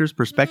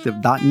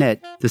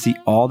doctorsperspective.net to see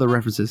all the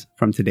references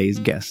from today's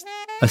guest.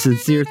 A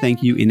sincere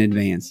thank you in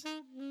advance.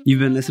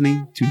 You've been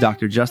listening to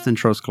Dr. Justin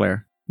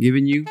Trosclair,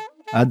 giving you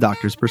a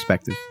doctor's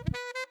perspective.